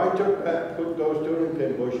 If I put those tuning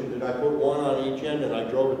pin bushings and I put one on each end and I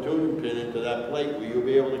drove a tuning pin into that plate, will you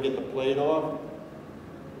be able to get the plate off?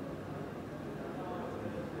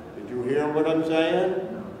 Did you hear what I'm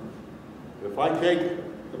saying? If I take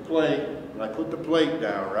the plate and I put the plate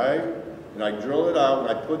down, right? And I drill it out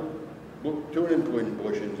and I put tuning pin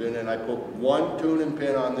bushings in and I put one tuning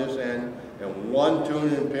pin on this end and one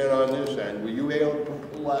tuning pin on this end, will you be able to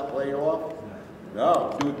pull that plate off?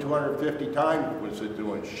 No, do it 250 times. What's it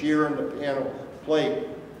doing? Shearing the piano plate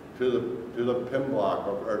to the pin block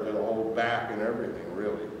or to the whole back and everything,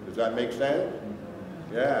 really. Does that make sense?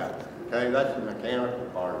 Yeah. Okay, that's the mechanical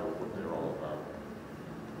part of what they're all about.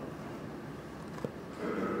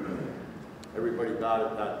 Everybody got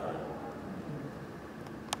it that time.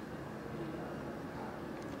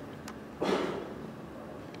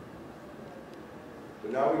 So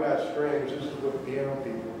now we got strings. This is what piano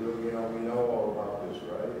people do. You know, we know all about this,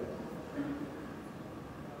 right?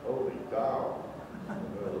 Holy cow. A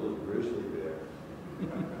little grizzly bear.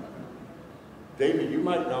 David, you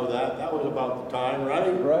might know that. That was about the time, right?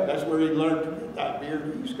 Right. That's where he learned to get that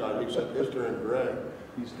beard he's got, except his turned gray.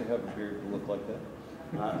 He used to have a beard that looked like that.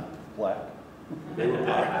 Black. They were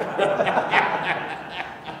black.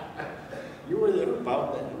 You were there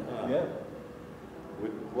about then, huh? Yeah.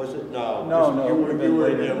 Was it? No. No, You it would have were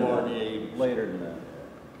been there later more in than the that. 80s. Later than that.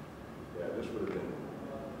 Yeah, this would have been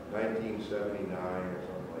 1979 or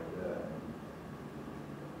something like that.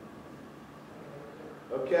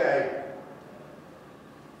 Okay.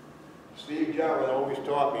 Steve Jotlin always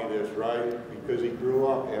taught me this, right? Because he grew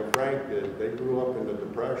up, and Frank did, they grew up in the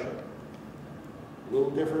Depression. A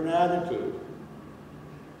little different attitude.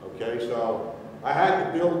 Okay, so I had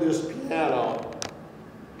to build this piano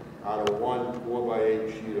out of one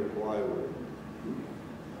 4x8 sheet of plywood.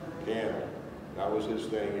 Piano. That was his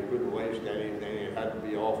thing. You couldn't waste anything. It had to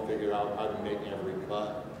be all figured out how to make every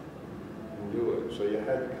cut and do it. So you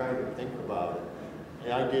had to kind of think about it.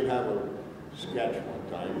 And I did have a sketch one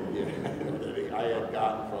time that I had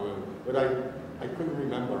gotten from him, but I couldn't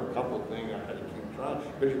remember a couple of things. I had to keep trying.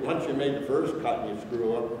 Because once you make the first cut and you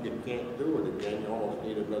screw up, you can't do it again. You almost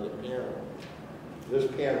need another piano. This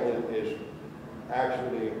piano is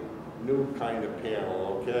actually new kind of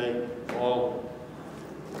piano, okay? All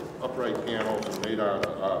upright pianos are made out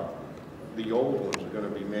of, the old ones are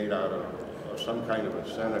going to be made out of some kind of a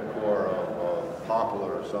center core of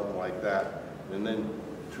poplar or something like that. And then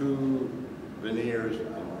two veneers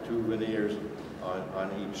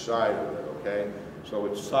on each side of it, okay? So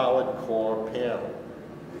it's solid core piano.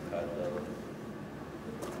 cut those.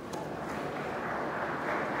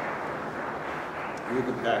 You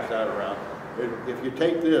can pass that around. If you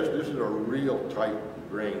take this is a real tight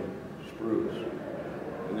grain spruce.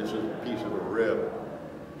 And this is a piece of a rib.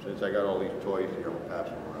 Since I got all these toys here, I'll pass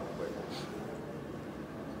them around quick.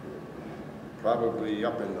 Probably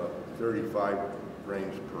up in the 35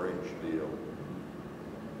 grains per inch deal.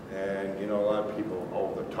 And you know, a lot of people,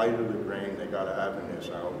 oh, the tighter the grain they gotta have in their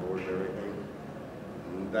soundboard and everything.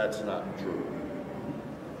 And that's not true.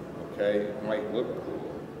 Okay, it might look cool.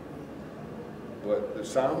 But the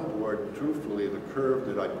soundboard, truthfully, the curve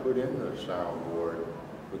that I put in the soundboard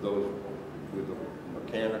with the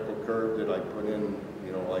mechanical curve that I put in,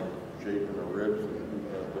 you know, like shaping the ribs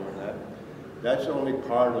and doing that, that's only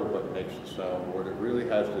part of what makes the soundboard. It really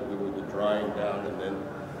has to do with the drying down and then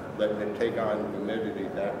letting it take on humidity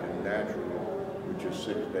back to natural, which is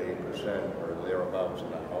 6 to 8% or thereabouts in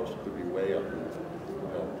the house. It could be way up in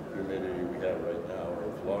the humidity we have right now or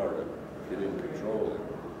in Florida if you didn't control it.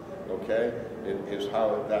 Okay? It is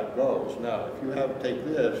how that goes. Now, if you take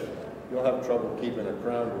this, you'll have trouble keeping a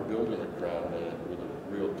crown or building a crown in it with a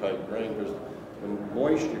real tight grain because when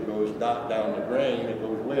moisture goes not down the grain, it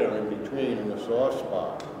goes where? In between in the soft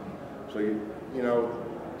spot. So you know,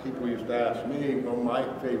 people used to ask me, well, my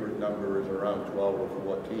favorite number is around 12 or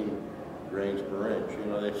 14 grains per inch. You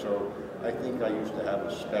know, so I think I used to have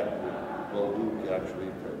a spec with Luke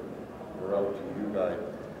actually or out to you guys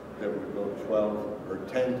that would go 12 or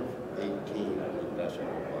 10 to 18 with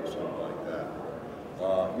decimal or something like that.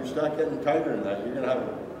 You start getting tighter than that, you're going to have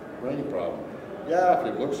a grain problem. Yeah, if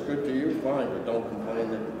it looks good to you, fine, but don't complain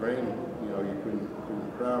that the grain, you know, you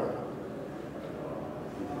couldn't crown it.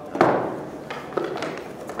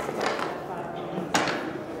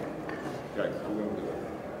 Okay, I'm going to do it.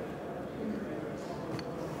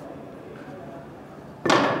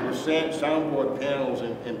 Your soundboard panels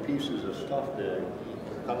and pieces of stuff there, you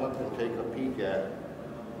can come up and take a peek at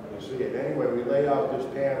and see it. Anyway, we laid out this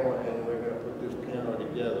panel and we're going to put this panel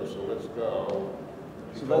together, so let's go.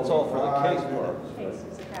 So that's all for the case part.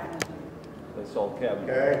 Cases, cabinet. That's all cabinet.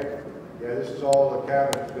 Okay? Yeah, this is all the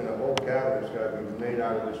cabinet. The whole cabinet's got to be made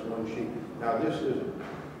out of this one sheet. Now this is,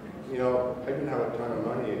 you know, I didn't have a ton of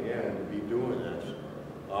money again to be doing this.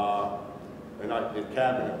 And the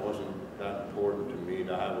cabinet wasn't that important to me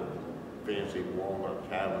to have a fancy walnut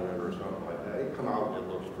cabinet or something like that. It come out and it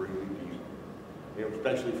looks really decent. You know,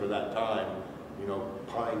 especially for that time, you know,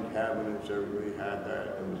 pine cabinets, everybody had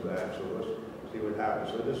that, and was that, so let's see what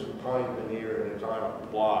happens. So this is pine veneer and it's on a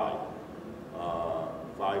ply,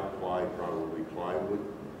 5-ply probably plywood,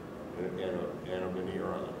 and a veneer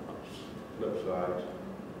on the flip sides.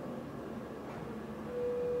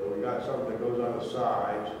 So we got something that goes on the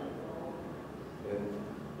sides, and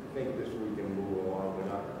I think this we can move along. We're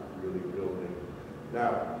not really building.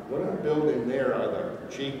 Now, what I'm building there are the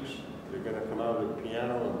cheeks. They're going to come out of the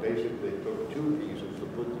piano, and basically took 2 pieces to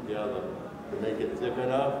put together to make it thick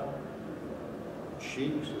enough.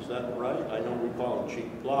 Cheeks, is that right? I know we call them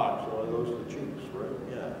cheek blocks, so are those the cheeks, right?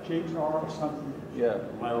 Yeah. Cheeks are something. Yeah.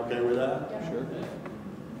 Am I okay with that? Yeah. Sure.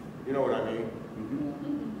 You know what I mean?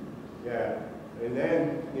 Yeah. And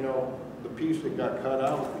then, you know, the piece that got cut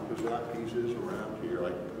out, because that piece is around here,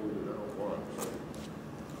 I pulled it out once.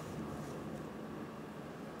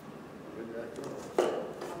 Where'd that go?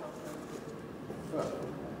 Huh,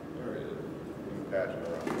 there it is. You can pass it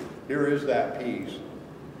around. Here is that piece,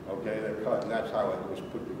 okay, that cut, and that's how it was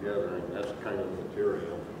put together, and that's kind of the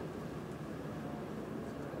material.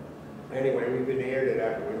 Anyway, we veneered it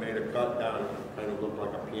after we made a cut down, kind of looked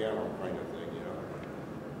like a piano kind of thing, you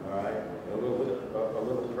know. All right, a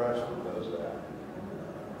little press that does that.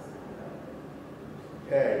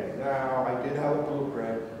 Okay, now I did have a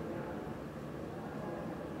blueprint.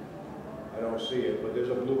 I don't see it, but there's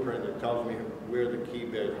a blueprint that tells me where the key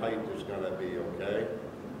bed height is going to be, okay?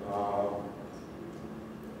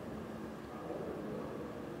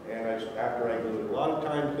 And after I glue it, a lot of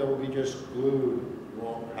times they'll be just glued. You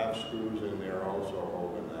won't have screws in there also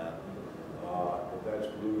holding that. But that's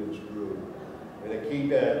glued and screwed. And the key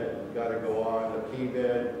bed, got to go on. The key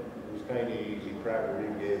bed was kind of easy. Pratt &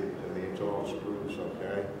 Whitney gave it to me. It's all spruce,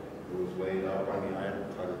 okay? It was laid up. I mean, I had to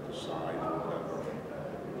cut it to size or whatever.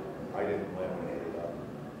 I didn't laminate it up.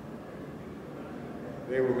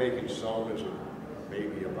 They were making sonas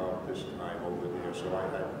maybe about this time over there, so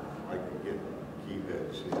I could get key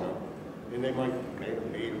beds, you know. And they might make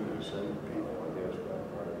them and send people, I guess, that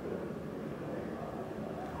part of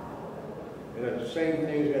it. And the same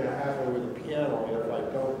thing's going to happen with the piano if I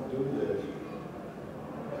don't do this.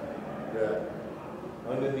 That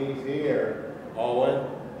underneath here, Owen,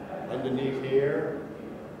 underneath here,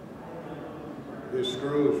 there's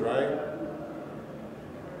screws, right?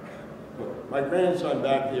 My grandson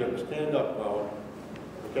back here, stand-up phone,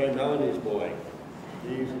 okay, Melanie's boy.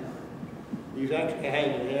 He's actually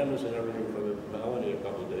hanging hammers and everything for Melanie a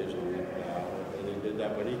couple of days a week now, and he did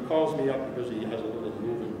that. But he calls me up because he has a little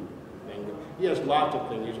moving thing. He has lots of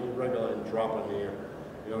things. He's a regular and dropping here.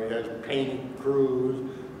 You know, he has paint crews.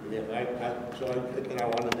 And so I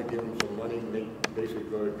wanted to give him some money and make basically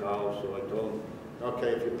go to college. So I told him, okay,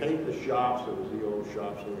 if you paint the shops, it was the old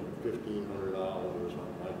shops, $1,500 or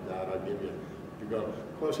something like that. I'll give you. To go.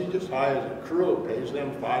 Of course, he just hires a crew, pays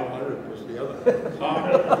them $500 plus the other.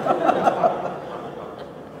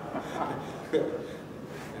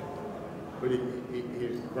 But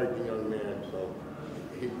he's quite a young man, so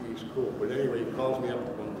he's cool. But anyway, he calls me up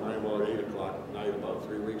one time about 8 o'clock at night, about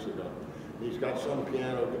 3 weeks ago. And he's got some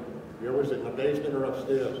piano. Was it in the basement or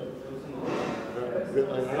upstairs?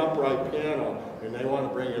 An upright piano, and they want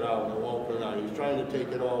to bring it out, and they won't put it out. He's trying to take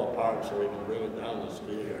it all apart so he can bring it down the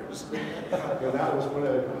stairs. And that was when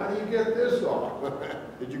how do you get this off?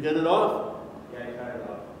 Did you get it off? Yeah, you got it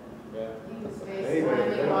up. Yeah. He was Anyway,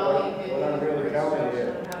 FaceTiming while he did what I'm really telling you,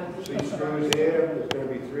 instruction on how to do see it. screws here, there's gonna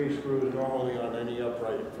be 3 screws Normally on any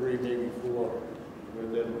upright, 3, maybe 4,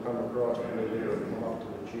 that will come across from there and come up to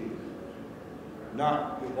the chief.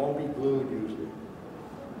 it won't be glued usually.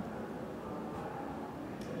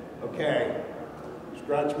 Okay,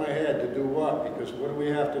 scratch my head to do what? Because what do we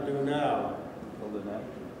have to do now? Build an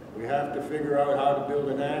action. We have to figure out how to build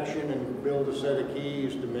an action and build a set of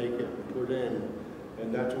keys to make it and put in.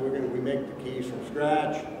 And that's what we make the keys from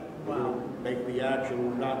scratch. We're gonna make the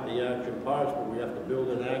action, not the action parts, but we have to build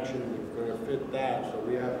an action that's gonna fit that. So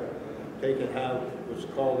we have to take and have what's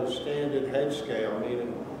called a standard head scale,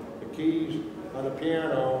 meaning the keys on the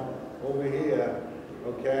piano over here,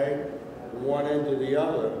 okay, from one end to the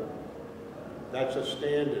other. That's a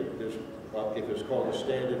standard, if it's called a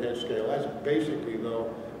standard head scale. That's basically,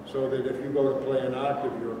 though, so that if you go to play an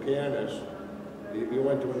octave, you're a pianist, you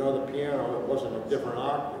went to another piano, it wasn't a different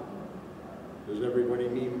octave. Does everybody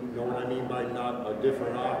know what I mean by not a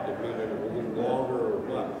different octave, meaning a little longer or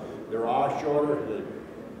what? There are shorter.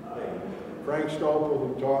 Frank Stoppel,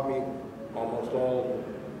 who taught me almost all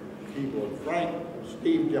keyboard.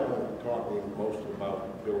 Steve Dillon taught me most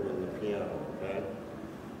about building the piano, okay?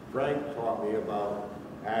 Frank taught me about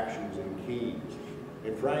actions and keys.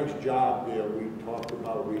 In Frank's job there, we talked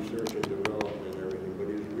about research and development and everything, but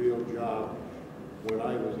his real job, when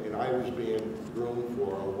I was being groomed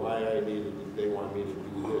for why they wanted me to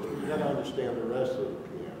do this. You gotta understand the rest of the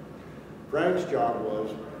piano. Frank's job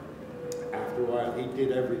was, after a while, he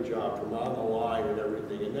did every job from on the line and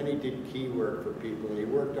everything, and then he did key work for people, and he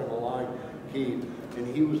worked on the line keys, and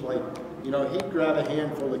he was like, you know, he'd grab a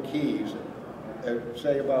handful of keys,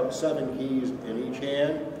 say about 7 keys in each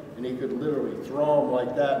hand, and he could literally throw them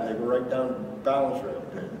like that, and they go right down balance rail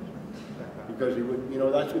pins. Because he would, you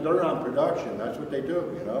know, that's what they're on production, that's what they do,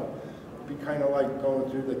 you know. It'd be kind of like going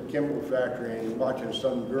through the Kimball factory and watching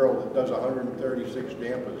some girl that does 136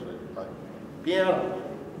 dampers, like piano,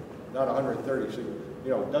 not 136,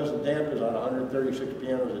 you know, does the dampers on 136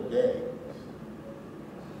 pianos a day.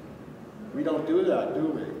 We don't do that, do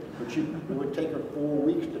we? But it would take her 4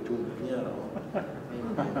 weeks to tune the piano.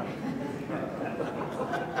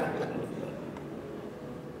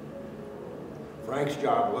 Frank's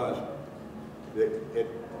job was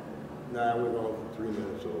now we're going 3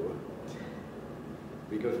 minutes over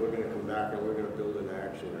because we're going to come back and we're going to build an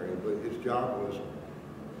action area. But his job was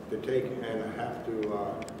to take and have to,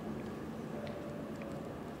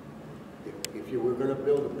 if you were going to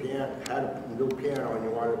build a piano, had a new piano and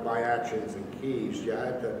you wanted to buy actions and keys, you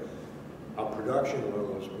had to, a production one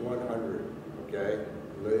was 100, okay?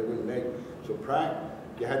 They wouldn't make, so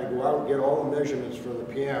you had to go out and get all the measurements from the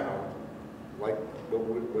piano, like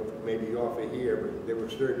what maybe off of here, but there were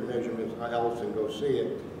certain measurements else and go see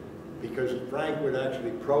it, because Frank would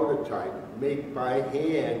actually prototype, make by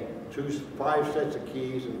hand 5 sets of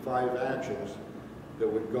keys and 5 actions that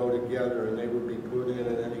would go together, and they would be put in,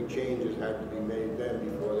 and any changes had to be made then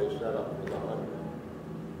before they set up for the 100.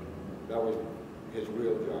 That was his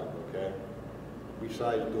real job, okay?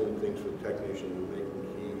 Besides doing things for technicians and making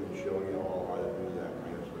keys and showing you all how to do that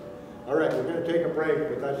kind of stuff. All right, we're going to take a break,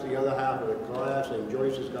 but that's the other half of the class, and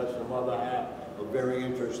Joyce has got some other half of very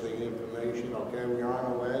interesting information, okay? We are on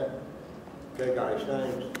our way. Okay, guys,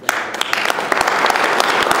 thanks.